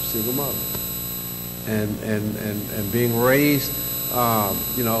 single mother, and being raised,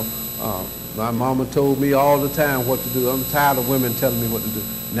 my mama told me all the time what to do. I'm tired of women telling me what to do.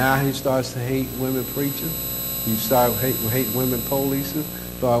 Now he starts to hate women preachers. He starts to hate women policers.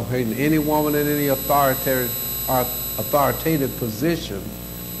 Start hating any woman in any authoritative position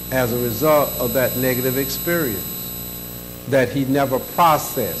as a result of that negative experience that he never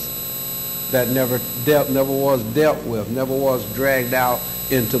processed, that never was dealt with, never was dragged out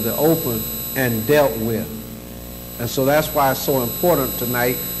into the open and dealt with. And so that's why it's so important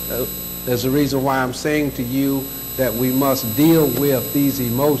tonight. There's a reason why I'm saying to you that we must deal with these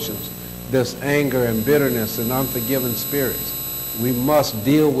emotions, this anger and bitterness and unforgiven spirits. We must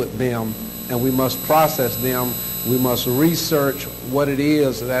deal with them, and we must process them. We must research what it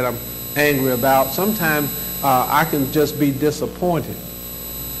is that I'm angry about. Sometimes I can just be disappointed.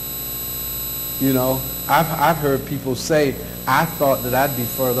 You know, I've heard people say, I thought that I'd be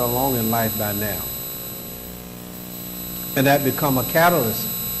further along in life by now. And that become a catalyst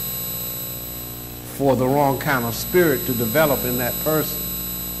for the wrong kind of spirit to develop in that person,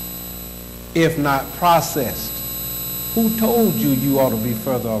 if not processed. Who told you you ought to be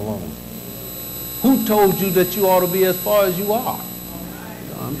further along? Who told you that you ought to be as far as you are?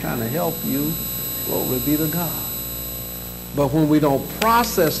 I'm trying to help you. Glory be to God. But when we don't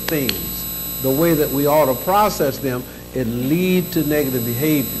process things the way that we ought to process them, it leads to negative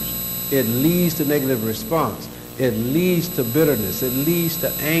behaviors. It leads to negative response. It leads to bitterness. It leads to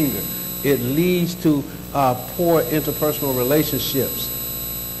anger. It leads to poor interpersonal relationships.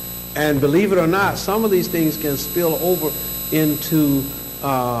 And believe it or not, some of these things can spill over into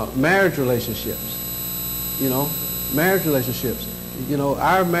marriage relationships. You know, marriage relationships. You know,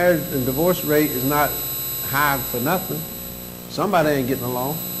 our marriage and divorce rate is not high for nothing. Somebody ain't getting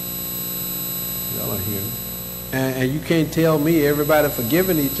along. Y'all are hearing. And you can't tell me everybody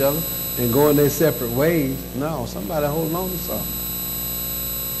forgiving each other and going their separate ways. No, somebody holding on to something.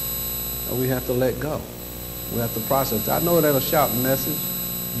 And we have to let go. We have to process. I know that's a shouting message,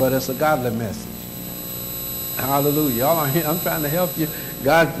 but it's a godly message. Hallelujah. Y'all are here. I'm trying to help you.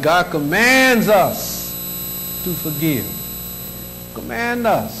 God commands us to forgive. Command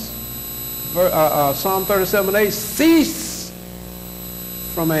us. Psalm 37:8, cease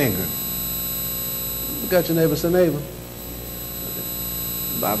from anger. Look at your neighbor, say, neighbor.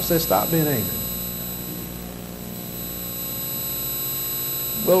 The Bible says stop being angry.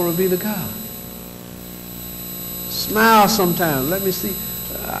 Glory be to God. Smile sometime. Let me see.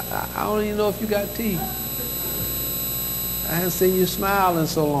 I don't even know if you got teeth. I haven't seen you smile in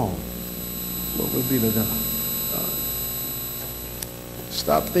so long. Glory be to God.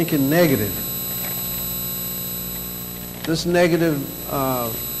 Stop thinking negative. This negative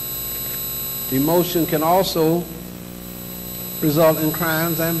emotion can also result in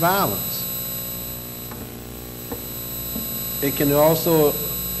crimes and violence. It can also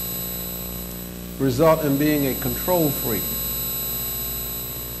result in being a control freak.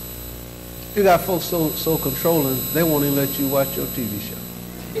 You got folks so controlling, they won't even let you watch your TV show.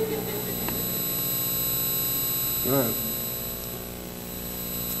 All right.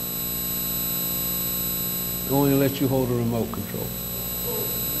 They won't even let you hold the remote control.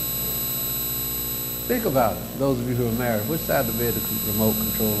 Think about it, those of you who are married. Which side of the bed is the remote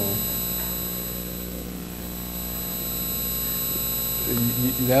control on?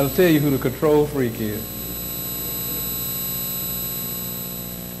 That'll tell you who the control freak is.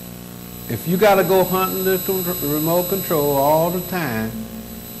 If you got to go hunting the remote control all the time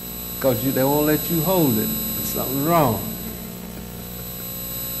because they won't let you hold it, there's something wrong.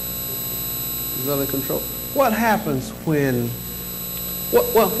 There's other control. What happens when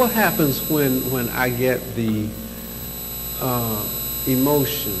what happens when I get the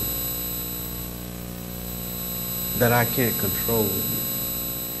emotion that I can't control you?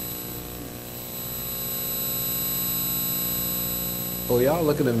 Oh, y'all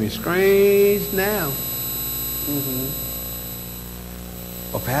looking at me strange now.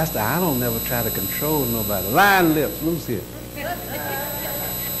 Oh, Pastor, I don't never try to control nobody. Lying lips, loose here.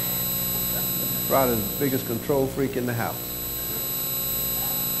 Probably the biggest control freak in the house.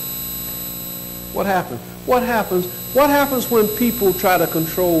 What happens? What happens? What happens when people try to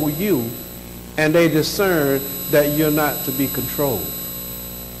control you and they discern that you're not to be controlled?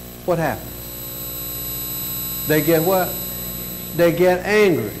 What happens? They get what? They get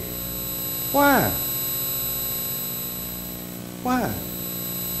angry. Why? Why?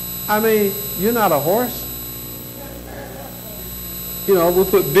 I mean, you're not a horse. You know, we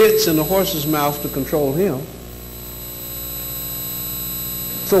put bits in the horse's mouth to control him.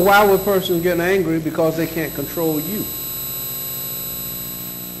 So why would a person get angry because they can't control you?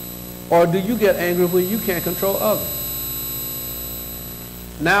 Or do you get angry when you can't control others?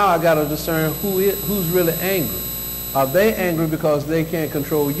 Now I got to discern who's really angry. Are they angry because they can't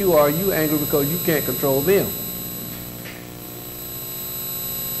control you, or are you angry because you can't control them?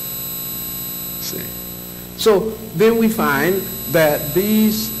 See. So then we find that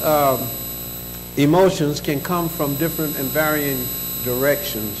these emotions can come from different and varying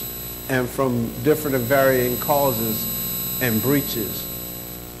directions and from different and varying causes and breaches.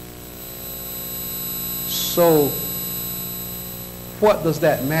 So what does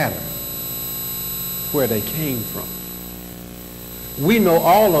that matter? Where they came from. We know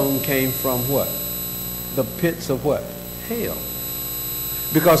all of them came from what? The pits of what? Hell.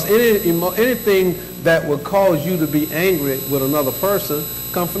 Because anything that would cause you to be angry with another person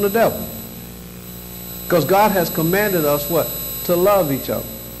comes from the devil. Because God has commanded us what? To love each other.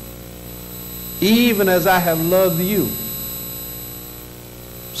 Even as I have loved you.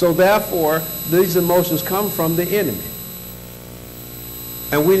 So therefore, these emotions come from the enemy.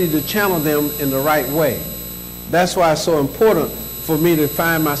 And we need to channel them in the right way. That's why it's so important for me to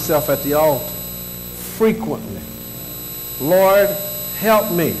find myself at the altar frequently. Lord,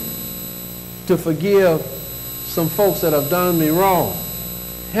 help me to forgive some folks that have done me wrong.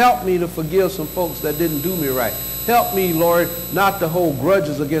 Help me to forgive some folks that didn't do me right. Help me, Lord, not to hold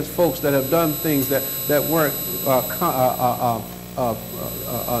grudges against folks that have done things that weren't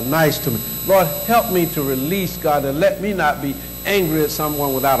nice to me. Lord, help me to release, God, and let me not be angry at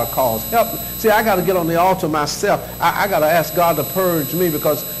someone without a cause. Help me. See, I got to get on the altar myself. I got to ask God to purge me,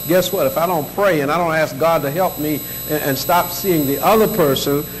 because guess what? If I don't pray and I don't ask God to help me and stop seeing the other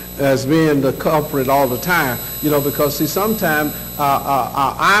person as being the culprit all the time, you know, because see, sometimes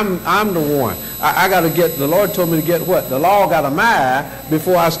I'm the one. I got to get, the Lord told me to get what? The log out of my eye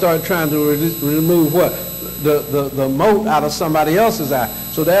before I start trying to remove what? The mote out of somebody else's eye.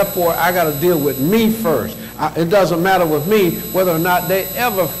 So therefore, I got to deal with me first. It doesn't matter with me whether or not they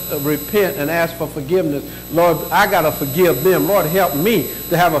ever repent and ask for forgiveness. Lord, I got to forgive them. Lord, help me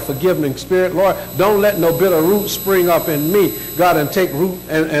to have a forgiving spirit. Lord, don't let no bitter root spring up in me, God, and take root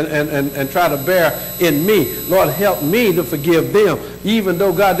and try to bear in me. Lord, help me to forgive them. Even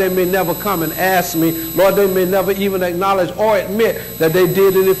though, God, they may never come and ask me. Lord, they may never even acknowledge or admit that they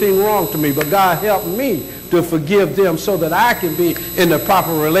did anything wrong to me. But God, help me to forgive them so that I can be in the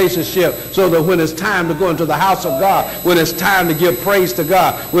proper relationship, so that when it's time to go into the house of God, when it's time to give praise to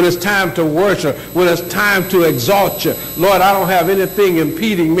God, when it's time to worship, when it's time to exalt you, Lord, I don't have anything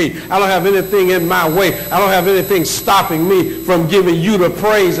impeding me. I don't have anything in my way. I don't have anything stopping me from giving you the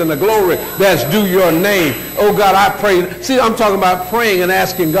praise and the glory that's due your name. Oh God, I pray. See, I'm talking about praying and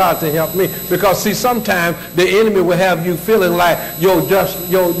asking God to help me, because see, sometimes the enemy will have you feeling like your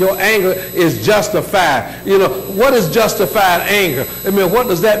anger is justified. You know, what is justified anger? I mean, what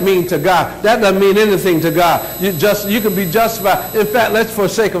does that mean to God? That doesn't mean anything to God. You can be justified. In fact, let's, for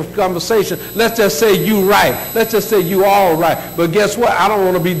sake of conversation, let's just say you right. Let's just say you all right. But guess what? I don't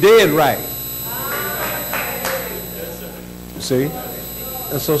want to be dead right. See?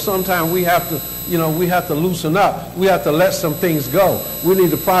 And so sometimes we have to we have to loosen up. We have to let some things go. We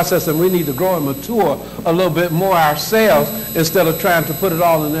need to process and we need to grow and mature a little bit more ourselves instead of trying to put it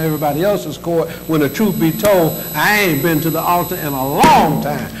all in everybody else's court. When the truth be told, I ain't been to the altar in a long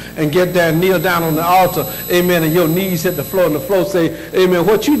time. And get there and kneel down on the altar, amen, and your knees hit the floor and the floor say, amen,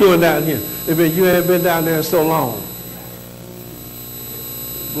 what you doing down here? Amen, you ain't been down there in so long.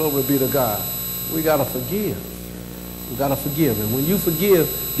 Glory be to God. We got to forgive. We got to forgive. And when you forgive,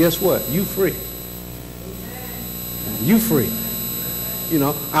 guess what? You free. You free.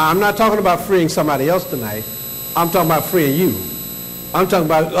 I'm not talking about freeing somebody else tonight. I'm talking about freeing you. I'm talking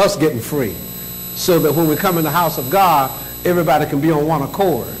about us getting free so that when we come in the house of God, everybody can be on one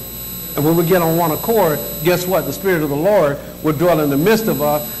accord. And when we get on one accord, guess what? The Spirit of the Lord will dwell in the midst of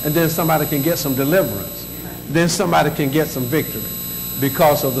us, and then somebody can get some deliverance. Then somebody can get some victory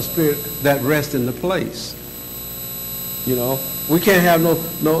because of the Spirit that rests in the place. We can't have no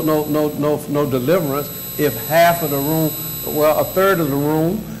deliverance if half of the room, a third of the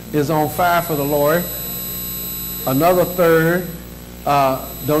room is on fire for the Lord. Another third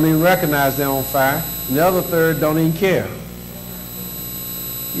don't even recognize they're on fire. And the other third don't even care.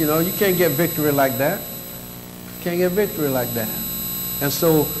 You can't get victory like that. Can't get victory like that. And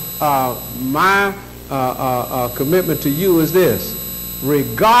so my commitment to you is this.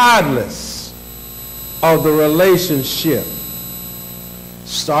 Regardless of the relationship,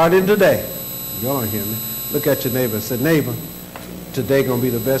 starting today, y'all don't hear me. Look at your neighbor and say, neighbor, today going to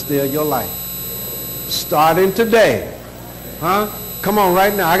be the best day of your life. Starting today. Come on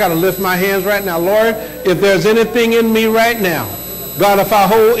right now. I got to lift my hands right now. Lord, if there's anything in me right now, God, if I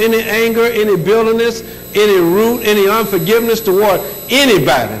hold any anger, any bitterness, any root, any unforgiveness toward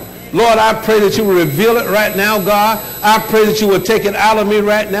anybody, Lord, I pray that you will reveal it right now, God. I pray that you will take it out of me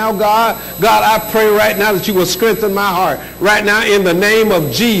right now, God. God, I pray right now that you will strengthen my heart right now in the name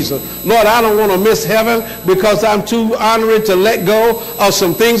of Jesus. Lord, I don't want to miss heaven because I'm too honored to let go of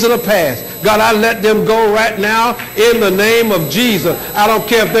some things of the past. God, I let them go right now in the name of Jesus. I don't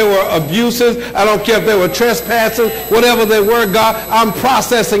care if they were abuses. I don't care if they were trespassing. Whatever they were, God, I'm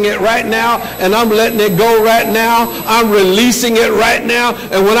processing it right now, and I'm letting it go right now. I'm releasing it right now.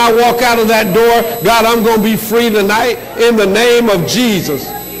 And when I walk out of that door, God, I'm going to be free tonight in the name of Jesus.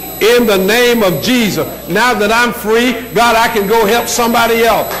 In the name of Jesus. Now that I'm free, God, I can go help somebody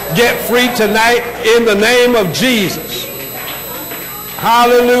else get free tonight in the name of Jesus.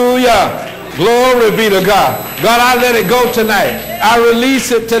 Hallelujah. Glory be to God. God, I let it go tonight. I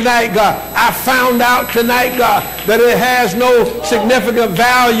release it tonight, God. I found out tonight, God, that it has no significant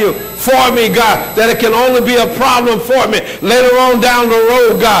value for me, God, that it can only be a problem for me later on down the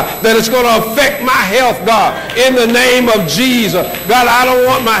road, God, that it's going to affect my health, God, in the name of Jesus. God, I don't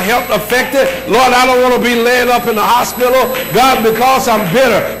want my health affected. Lord, I don't want to be laid up in the hospital, God, because I'm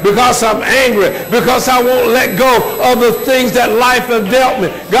bitter, because I'm angry, because I won't let go of the things that life has dealt me.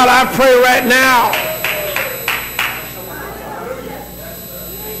 God, I pray right now.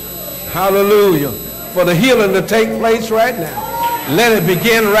 Hallelujah. For the healing to take place right now. Let it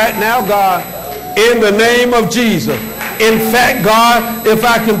begin right now, God, in the name of Jesus. In fact, God, if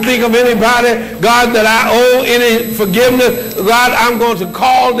I can think of anybody, God, that I owe any forgiveness, God, I'm going to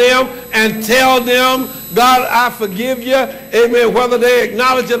call them and tell them, God, I forgive you. Amen. Whether they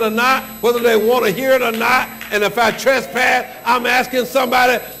acknowledge it or not, whether they want to hear it or not. And if I trespass, I'm asking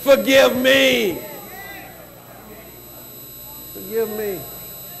somebody, forgive me. Forgive me.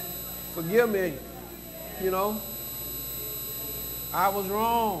 Forgive me. I was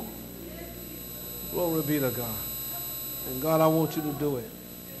wrong. Glory be to God. And God, I want you to do it.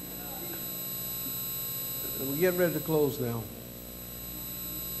 And we're getting ready to close now.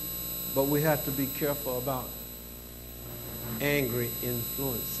 But we have to be careful about angry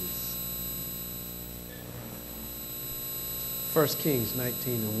influences. 1 Kings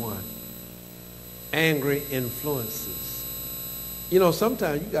 19:1. Angry influences.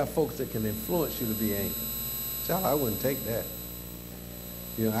 Sometimes you got folks that can influence you to be angry. Child, I wouldn't take that.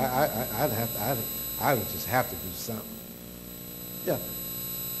 I would just have to do something. Yeah.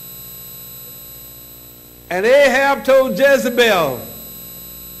 And Ahab told Jezebel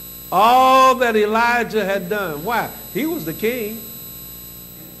all that Elijah had done. Why? He was the king.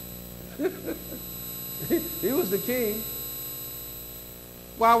 He was the king.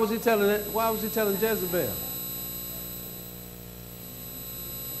 Why was he telling Jezebel?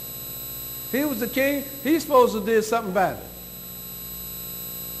 He was the king. He's supposed to do something about it.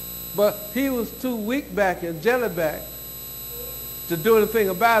 But he was too weak back and jelly back to do anything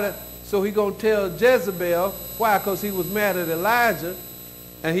about it. So he going to tell Jezebel. Why? Because he was mad at Elijah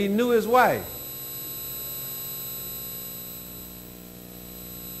and he knew his wife.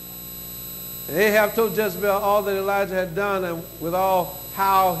 And Ahab told Jezebel all that Elijah had done, and with all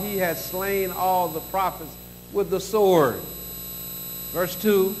how he had slain all the prophets with the sword. Verse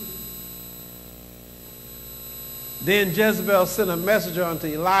 2. Then Jezebel sent a messenger unto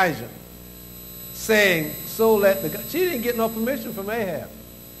Elijah, saying, so let the... She didn't get no permission from Ahab.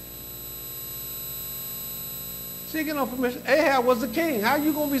 She didn't get no permission. Ahab was the king. How are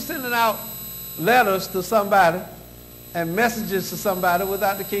you going to be sending out letters to somebody and messages to somebody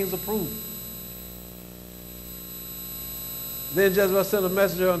without the king's approval? Then Jezebel sent a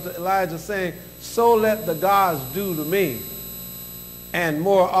messenger unto Elijah, saying, so let the gods do to me, and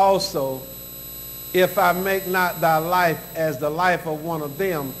more also, if I make not thy life as the life of one of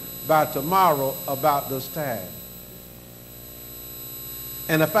them by tomorrow about this time.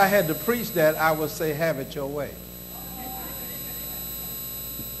 And if I had to preach that, I would say, have it your way.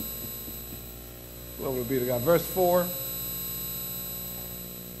 Glory be to God. Verse 4.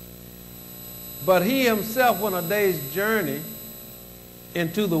 But he himself went a day's journey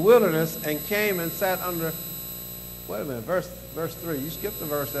into the wilderness and came and sat under... Wait a minute, verse 3. You skipped the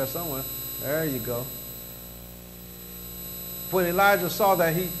verse there somewhere. There you go. When Elijah saw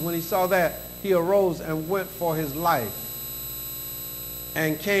that, he arose and went for his life,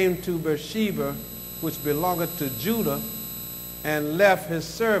 and came to Beersheba, which belongeth to Judah, and left his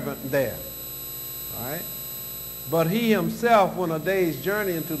servant there. All right? But he himself went a day's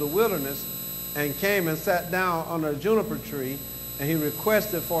journey into the wilderness, and came and sat down under a juniper tree, and he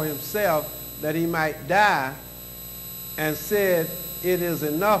requested for himself that he might die, and said, it is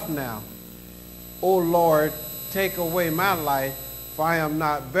enough now. O Lord, take away my life, for I am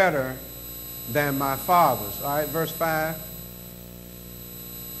not better than my fathers. All right, verse 5.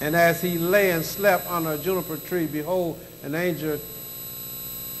 And as he lay and slept under a juniper tree, behold, an angel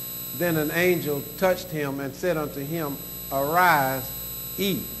touched him and said unto him, arise,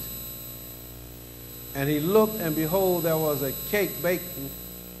 eat. And he looked, and behold, there was a cake baking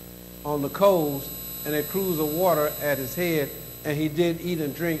on the coals, and a cruse of water at his head, and he did eat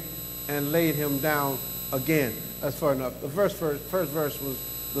and drink, and laid him down again. That's far enough. The first verse was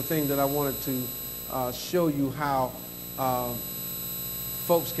the thing that I wanted to show you how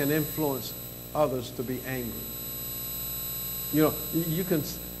folks can influence others to be angry. You know,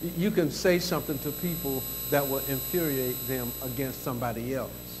 you can say something to people that will infuriate them against somebody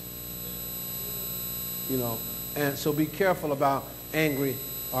else. You know, and so be careful about angry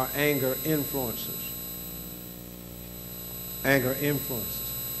or anger influencers. Anger influences.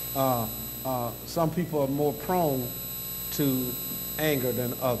 Some people are more prone to anger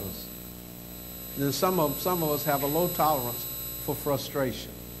than others. Then some of us have a low tolerance for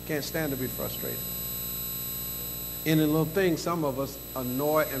frustration. Can't stand to be frustrated. Any little thing, some of us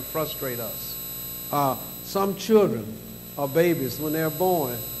annoy and frustrate us. Some children or babies, when they're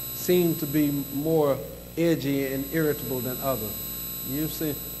born, seem to be more edgy and irritable than others. You've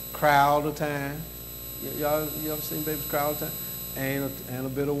seen cry all the time. You ever seen babies cry all the time? And a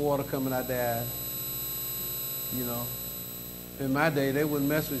bit of water coming out their eye. You know, in my day, they wouldn't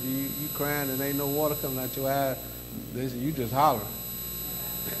mess with you. You crying and ain't no water coming out your eye. They say, you just hollering.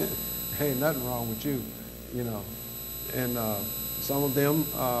 Ain't nothing wrong with you, you know. And some of them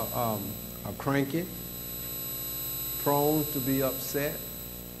are cranky, prone to be upset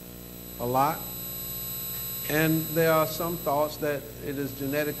a lot. And there are some thoughts that it is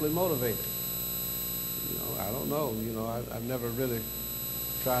genetically motivated. You know, I don't know. You know, I've never really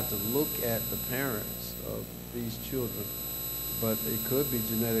tried to look at the parents of these children, but it could be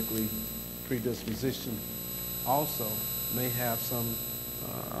genetically predisposition also, may have some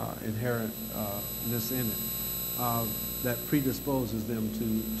inherentness in it that predisposes them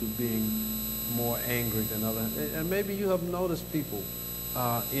to being more angry than others. And maybe you have noticed people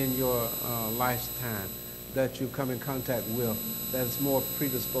in your lifetime that you come in contact with that's more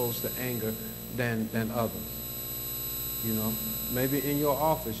predisposed to anger than others. You know, maybe in your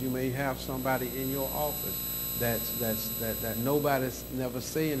office you may have somebody in your office that nobody's never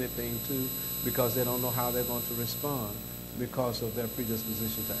say anything to because they don't know how they're going to respond because of their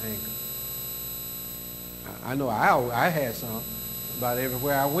predisposition to anger. I know I had some about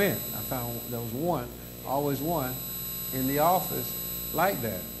everywhere I went. I found there was always one in the office like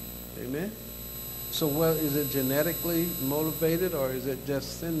that. Amen? So, well, is it genetically motivated or is it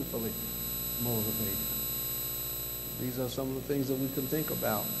just sinfully motivated? These are some of the things that we can think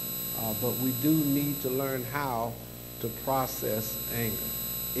about. But we do need to learn how to process anger.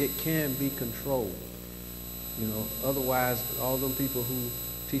 It can be controlled. You know, otherwise, all them people who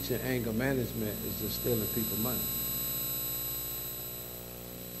teaching anger management is just stealing people's money.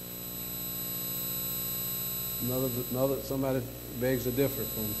 Somebody begs to differ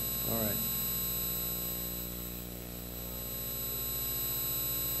from, all right.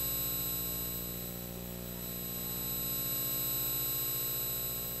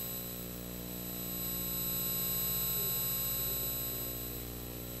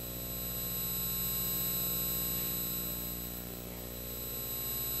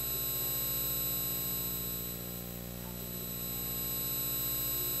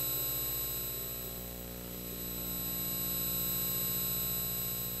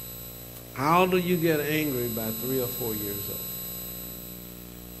 How do you get angry by 3 or 4 years old?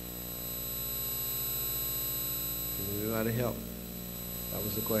 Can anybody help? That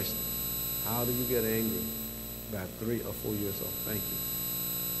was the question. How do you get angry by 3 or 4 years old? Thank you.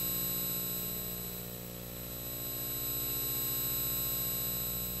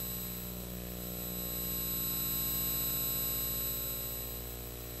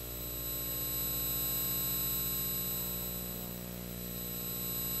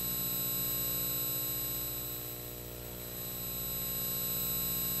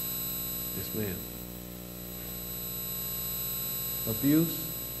 Yes, ma'am. Abuse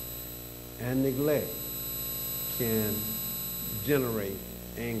and neglect can generate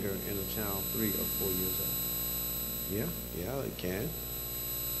anger in a child 3 or 4 years old. Yeah, it can.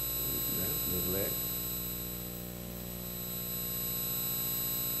 Yeah, neglect.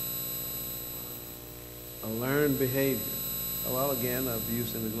 A learned behavior. Well, again,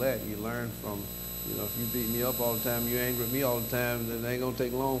 abuse and neglect. You learn from, if you beat me up all the time, you're angry at me all the time, then it ain't going to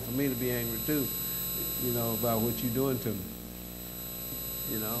take long for me to be angry too, about what you're doing to me.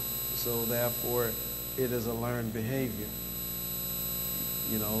 So therefore, it is a learned behavior.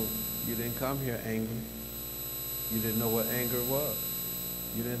 You didn't come here angry. You didn't know what anger was.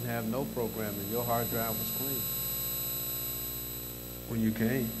 You didn't have no programming. Your hard drive was clean when you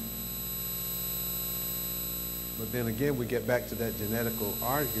came. But then again, we get back to that genetical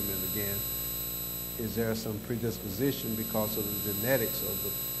argument again. Is there some predisposition because of the genetics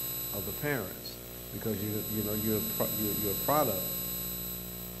of the parents? Because you're a product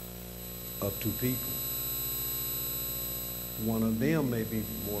of two people. One of them may be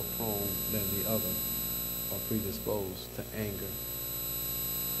more prone than the other, or predisposed to anger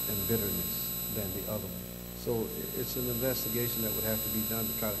and bitterness than the other one. So it's an investigation that would have to be done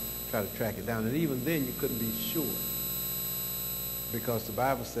to try to track it down. And even then, you couldn't be sure, because the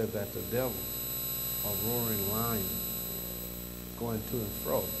Bible said that the devil, a roaring lion, going to and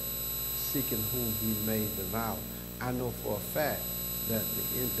fro, seeking whom he may devour. I know for a fact that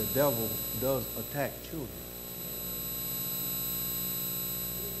the devil does attack children.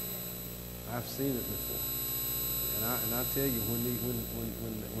 I've seen it before, and I tell you, when he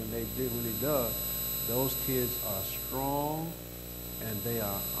does, those kids are strong and they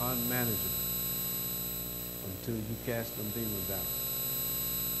are unmanageable until you cast them demons out.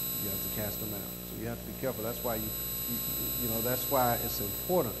 You have to cast them out. So you have to be careful. That's why that's why it's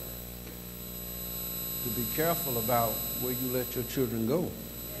important to be careful about where you let your children go,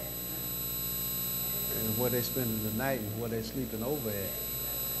 and where they're spending the night, and where they're sleeping over at,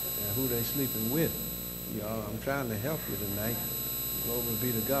 and who they're sleeping with. I'm trying to help you tonight. Glory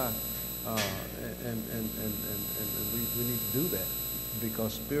be to God. And we need to do that,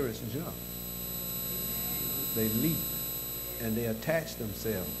 because spirits jump. They leap and they attach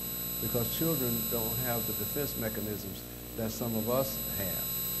themselves, because children don't have the defense mechanisms that some of us have.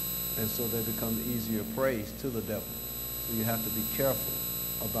 And so they become easier prey to the devil. So you have to be careful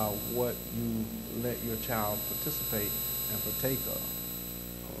about what you let your child participate and partake of.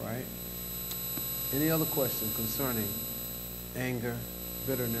 All right? Any other question concerning anger,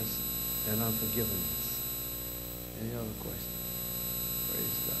 bitterness, and unforgiveness? Any other question?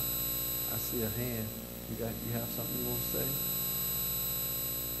 Praise God. I see a hand. You have something you want to say?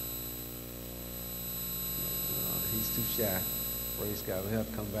 He's too shy. Praise God. We'll have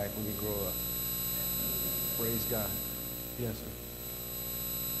to come back when we grow up. Praise God. Yes, sir.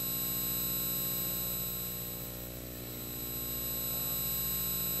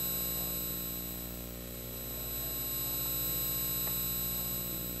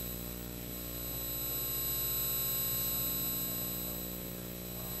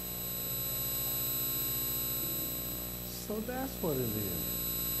 So that's what it is.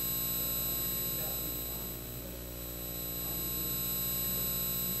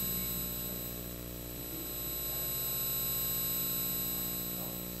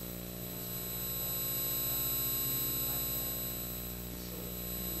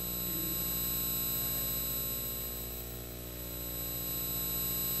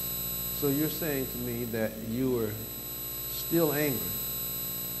 So you're saying to me that you were still angry,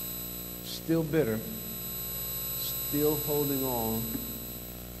 still bitter, still holding on,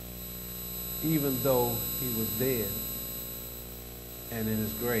 even though he was dead and in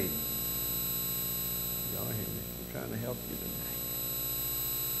his grave. Y'all hear me? I'm trying to help you tonight.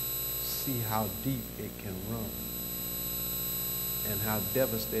 See how deep it can run and how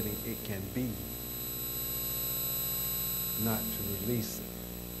devastating it can be not to release it.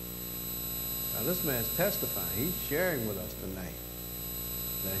 Now this man's testifying. He's sharing with us tonight.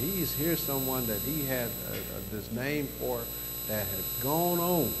 Now he's here someone that he had this name for that had gone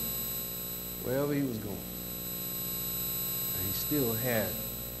on wherever he was going. And he still had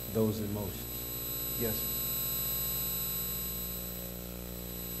those emotions. Yes, sir.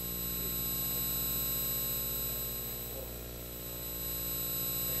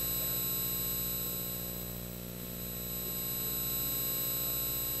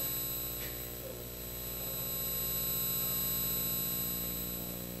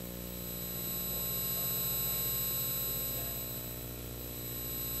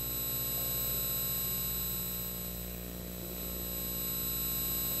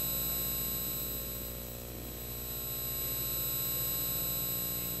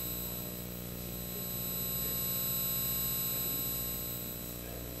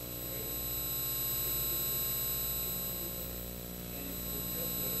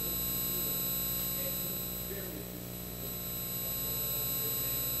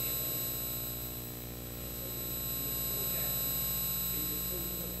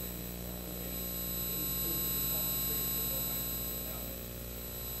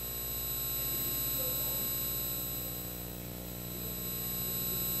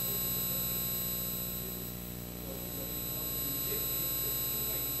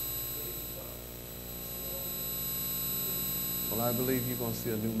 Well, I believe you're going to see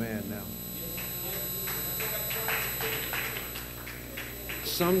a new man now.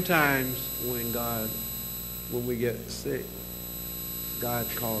 Sometimes when we get sick, God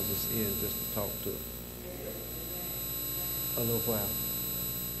calls us in just to talk to us. A little while.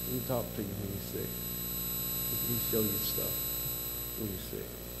 He talk to you when you're sick. He show you stuff when you're sick.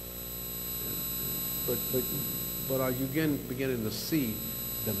 But are you beginning to see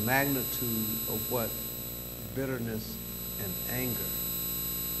the magnitude of what bitterness and anger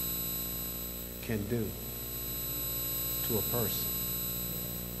can do to a person?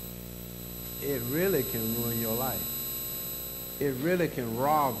 It really can ruin your life. It really can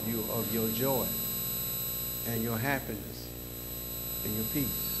rob you of your joy and your happiness and your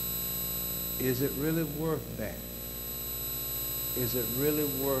peace. Is it really worth that? Is it really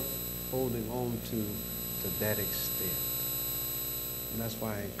worth holding on to that extent? And that's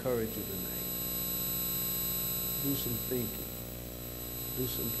why I encourage you tonight. Do some thinking, do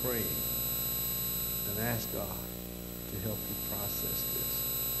some praying, and ask God to help you process this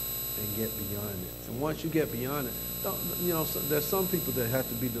and get beyond it. And once you get beyond it, there's some people that have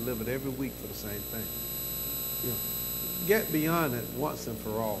to be delivered every week for the same thing. Get beyond it once and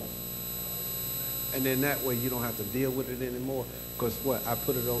for all. And then that way you don't have to deal with it anymore. Because I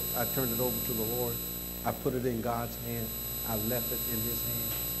turned it over to the Lord. I put it in God's hand. I left it in his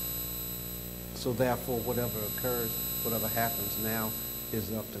hands. So therefore, whatever occurs, whatever happens now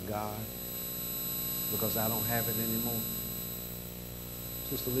is up to God, because I don't have it anymore.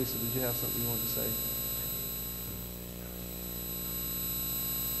 Sister Lisa, did you have something you wanted to say?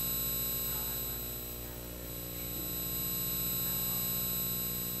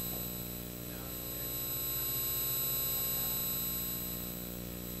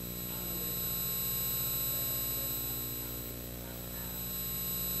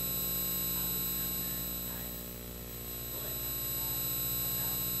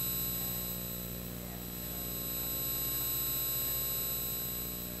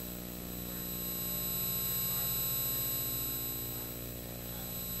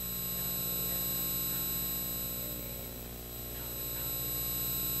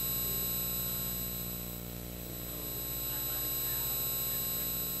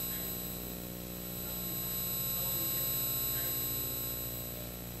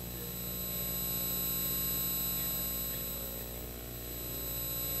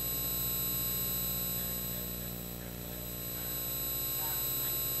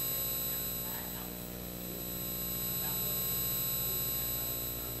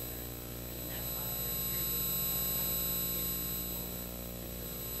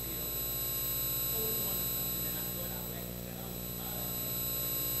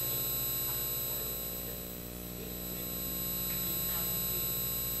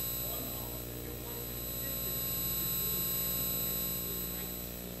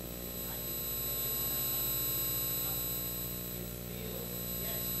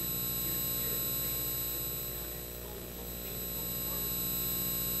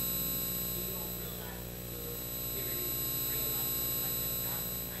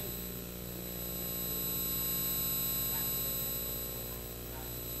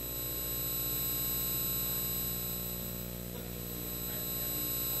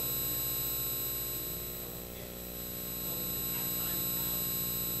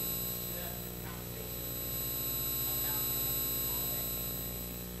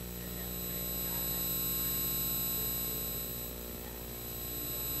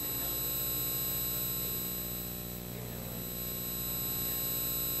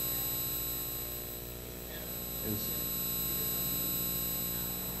 And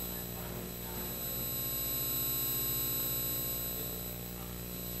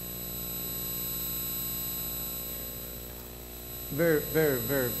very, very,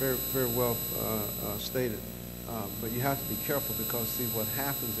 very, very, very well stated. But you have to be careful because, see, what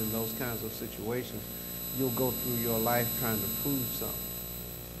happens in those kinds of situations, you'll go through your life trying to prove something.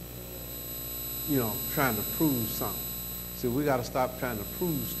 You know, trying to prove something. See, we got to stop trying to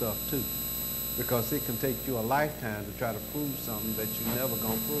prove stuff, too, because it can take you a lifetime to try to prove something that you're never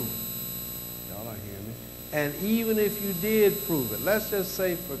going to prove. Y'all don't hear me? And even if you did prove it, let's just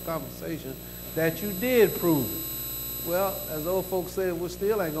say for conversation that you did prove it. Well, as old folks said, we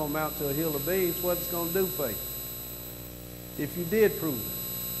still ain't going to mount to a hill of beans. What it's going to do for you? If you did prove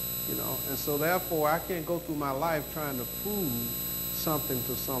it, you know. And so therefore, I can't go through my life trying to prove something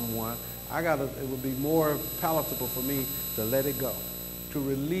to someone. It would be more palatable for me to let it go, to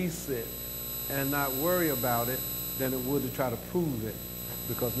release it and not worry about it than it would to try to prove it.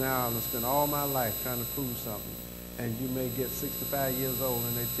 Because now I'm going to spend all my life trying to prove something. And you may get 65 years old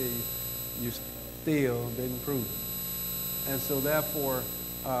and they tell you you still didn't prove it. And so therefore,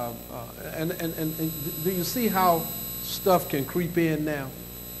 and do you see how stuff can creep in now?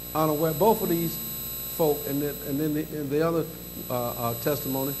 Unaware. Both of these folk and then the other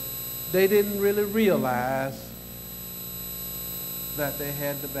testimony, they didn't really realize that they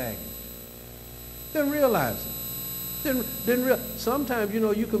had the baggage. Didn't realize it. Didn't realize. Sometimes, you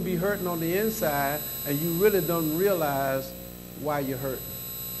know, you can be hurting on the inside and you really don't realize why you're hurting.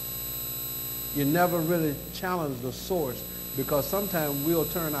 You never really challenge the source, because sometimes we'll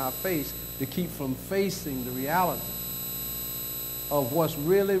turn our face to keep from facing the reality of what's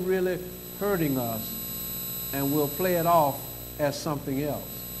really, really hurting us, and we'll play it off as something else.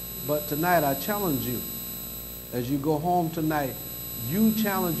 But tonight I challenge you, as you go home tonight, you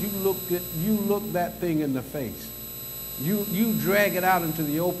look that thing in the face. You drag it out into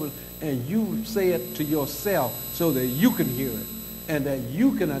the open and you say it to yourself so that you can hear it and that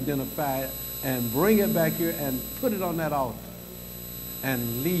you can identify it and bring it back here and put it on that altar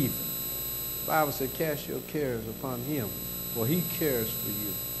and leave it. The Bible said, cast your cares upon him, for he cares for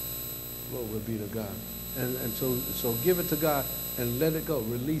you. Glory be to God. And so give it to God and let it go.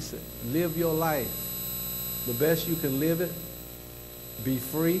 Release it. Live your life the best you can live it. Be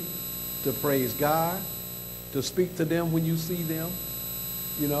free to praise God, to speak to them when you see them,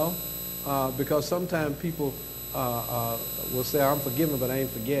 you know, because sometimes people will say, I'm forgiven, but I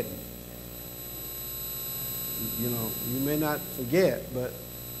ain't forgetting. You know, you may not forget, but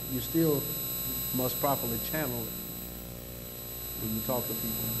you still must properly channel it when you talk to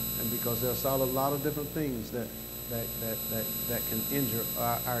people. And because there's a lot of different things that can injure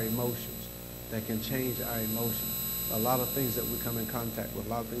our emotions, that can change our emotions. A lot of things that we come in contact with, a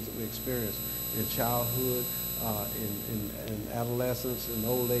lot of things that we experience in childhood, in adolescence, in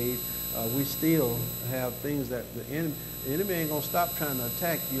old age. We still have things that the enemy ain't going to stop trying to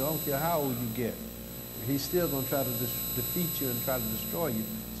attack you. I don't care how old you get. He's still going to try to defeat you and try to destroy you.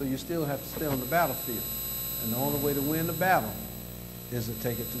 So you still have to stay on the battlefield. And the only way to win the battle is to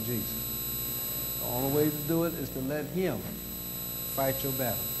take it to Jesus. The only way to do it is to let him fight your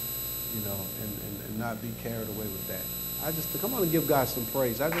battle, you know, and not be carried away with that. I just come on and give God some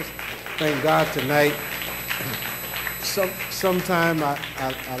praise. I just thank God tonight. Sometime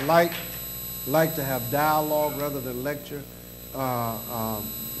I like to have dialogue rather than lecture,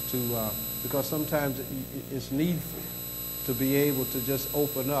 because sometimes it's needful to be able to just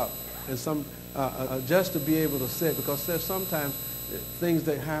open up and just to be able to say it, because there's sometimes things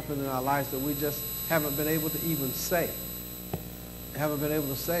that happen in our lives that we just haven't been able to even say. Haven't been able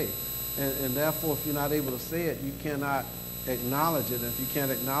to say. And therefore, if you're not able to say it, you cannot acknowledge it. And if you can't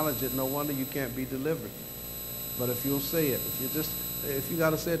acknowledge it, no wonder you can't be delivered. But if you'll say it, if you got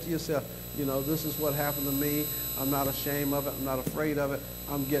to say it to yourself, you know, this is what happened to me. I'm not ashamed of it. I'm not afraid of it.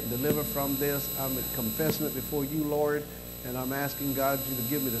 I'm getting delivered from this. I'm confessing it before you, Lord, and I'm asking God you to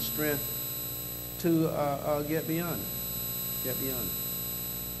give me the strength to get beyond it. Get beyond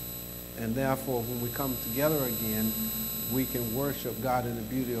it. And therefore, when we come together again, we can worship God in the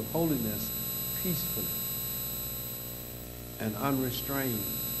beauty of holiness peacefully and unrestrained.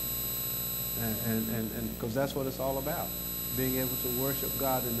 And because that's what it's all about, being able to worship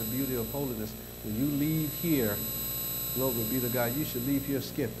God in the beauty of holiness. When you leave here, glory be to God, you should leave here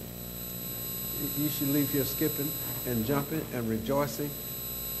skipping. You should leave here skipping and jumping and rejoicing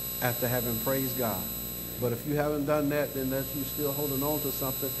after having praised God. But if you haven't done that, then that's you still holding on to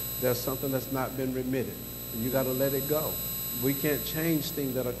something. There's something that's not been remitted. And you got to let it go. We can't change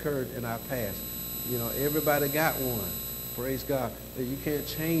things that occurred in our past. You know, everybody got one. Praise God. That you can't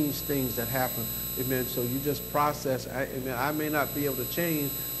change things that happen. Amen. So you just process. Amen. I may not be able to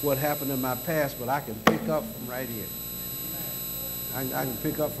change what happened in my past, but I can pick up from right here. I can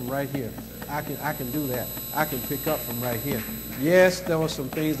pick up from right here. I can do that. I can pick up from right here. Yes, there were some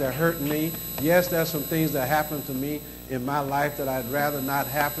things that hurt me. Yes, there's some things that happened to me in my life that I'd rather not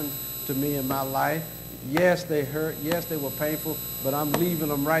happen to me in my life. Yes, they hurt. Yes, they were painful, but I'm leaving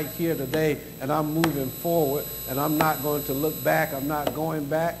them right here today, and I'm moving forward, and I'm not going to look back. I'm not going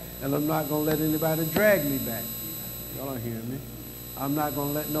back, and I'm not going to let anybody drag me back. Y'all don't hear me. I'm not going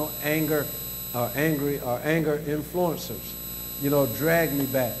to let no anger influencers, drag me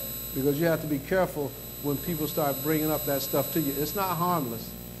back, because you have to be careful when people start bringing up that stuff to you. It's not harmless.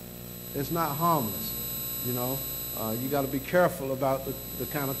 It's not harmless. You got to be careful about the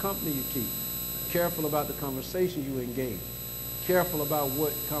kind of company you keep. Careful about the conversation you engage. Careful about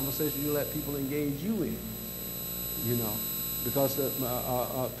what conversation you let people engage you in. Because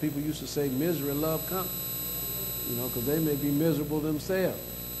people used to say misery love company. Because they may be miserable themselves.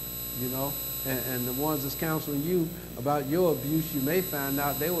 And the ones that's counseling you about your abuse, you may find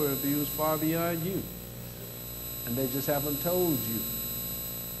out they were abused far beyond you. And they just haven't told you.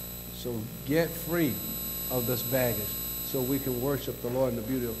 So get free of this baggage so we can worship the Lord in the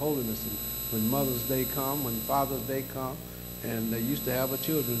beauty of holiness. And when Mother's Day come, when Father's Day come, and they used to have a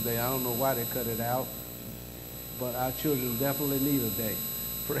Children's Day. I don't know why they cut it out, but our children definitely need a day.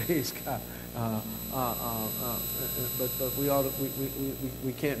 Praise God. But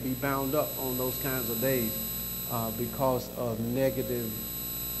we can't be bound up on those kinds of days because of negative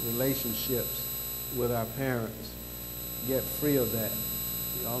relationships with our parents. Get free of that.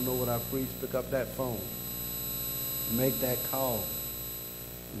 Y'all know what I preach. Pick up that phone. Make that call.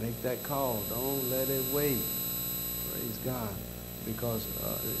 Make that call. Don't let it wait. Praise God. Because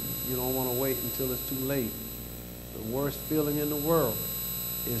you don't want to wait until it's too late. The worst feeling in the world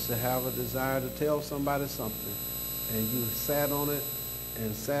is to have a desire to tell somebody something, and you sat on it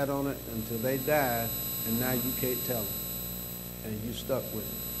until they died, and now you can't tell them, and you stuck with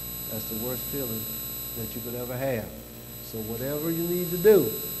it. That's the worst feeling that you could ever have. So whatever you need to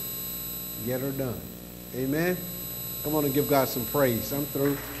do, get her done. Amen? Come on and give God some praise. I'm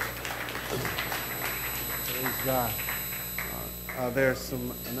through. Praise God. There's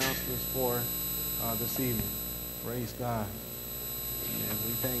some announcements for this evening. Praise God. Amen.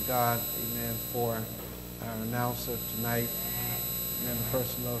 We thank God, amen, for our announcer tonight. Amen. The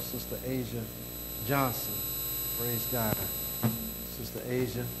person of Sister Asia Johnson. Praise God. Sister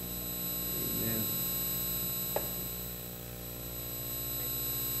Asia. Amen.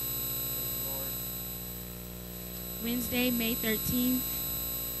 Wednesday, May 13th,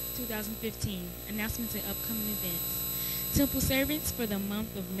 2015. Announcements and upcoming events. Temple servants for the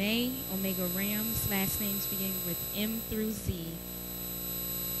month of May, Omega Rams, last names beginning with M through Z.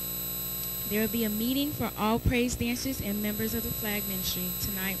 There will be a meeting for all praise dancers and members of the flag ministry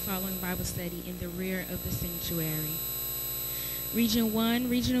tonight following Bible study in the rear of the sanctuary. Region 1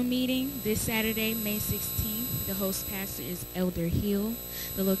 regional meeting this Saturday, May 16th. The host pastor is Elder Hill.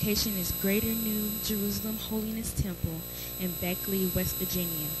 The location is Greater New Jerusalem Holiness Temple in Beckley, West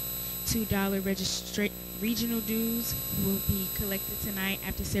Virginia. $2 regional dues will be collected tonight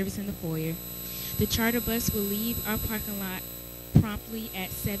after service in the foyer. The charter bus will leave our parking lot promptly at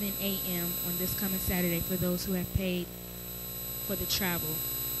 7 a.m. on this coming Saturday for those who have paid for the travel.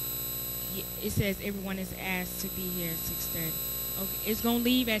 It says everyone is asked to be here at 6:30. Okay, it's going to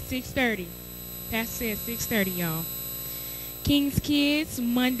leave at 6:30. Pastor said 6:30, y'all. King's Kids,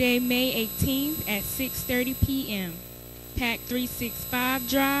 Monday, May 18th at 6:30 p.m. Pack 365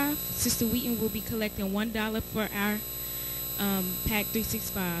 Drive. Sister Wheaton will be collecting $1 for our Pack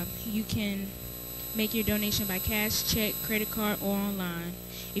 365. You can make your donation by cash, check, credit card, or online.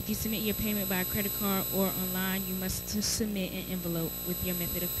 If you submit your payment by credit card or online, you must submit an envelope with your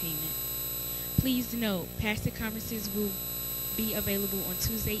method of payment. Please note, pastor conferences will be available on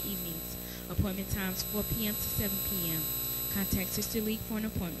Tuesday evenings. Appointment times 4 p.m. to 7 p.m. Contact Sister League for an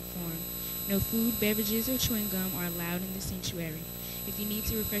appointment form. No food, beverages, or chewing gum are allowed in the sanctuary. If you need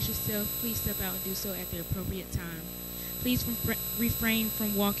to refresh yourself, please step out and do so at the appropriate time. Please refrain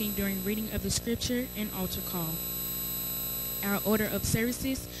from walking during reading of the scripture and altar call. Our order of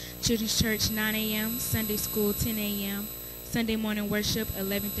services: Children's Church 9 a.m., Sunday School 10 a.m., Sunday morning worship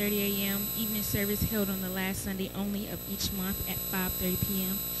 11:30 a.m., evening service held on the last Sunday only of each month at 5:30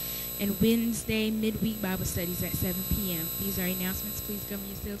 p.m., and Wednesday midweek Bible studies at 7 p.m. These are announcements. Please govern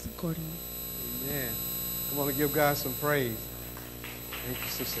yourselves accordingly. Amen. I want to give God some praise. Thank you,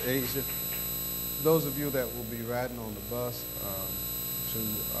 Sister Asia. Those of you that will be riding on the bus to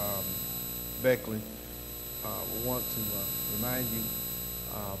Beckley, we want to remind you,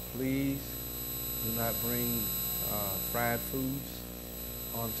 please do not bring fried foods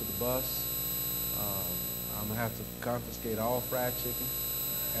onto the bus. I'm going to have to confiscate all fried chicken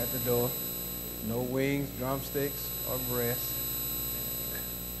at the door. No wings, drumsticks, or breast.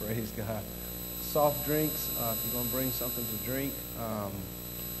 Praise God. Soft drinks, if you're going to bring something to drink,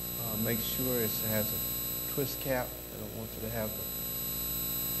 make sure it has a twist cap. I don't want you to have the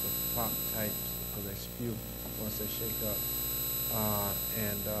pop types because they spew once they shake up.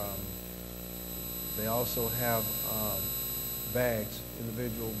 They also have bags,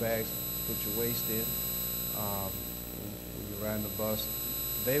 individual bags to put your waste in when you're riding the bus.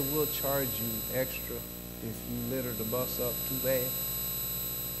 They will charge you extra if you litter the bus up too bad.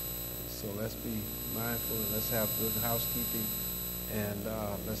 So let's be mindful and let's have good housekeeping and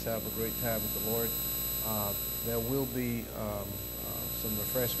let's have a great time with the Lord. There will be some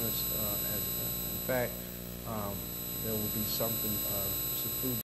refreshments. In fact, there will be something, some food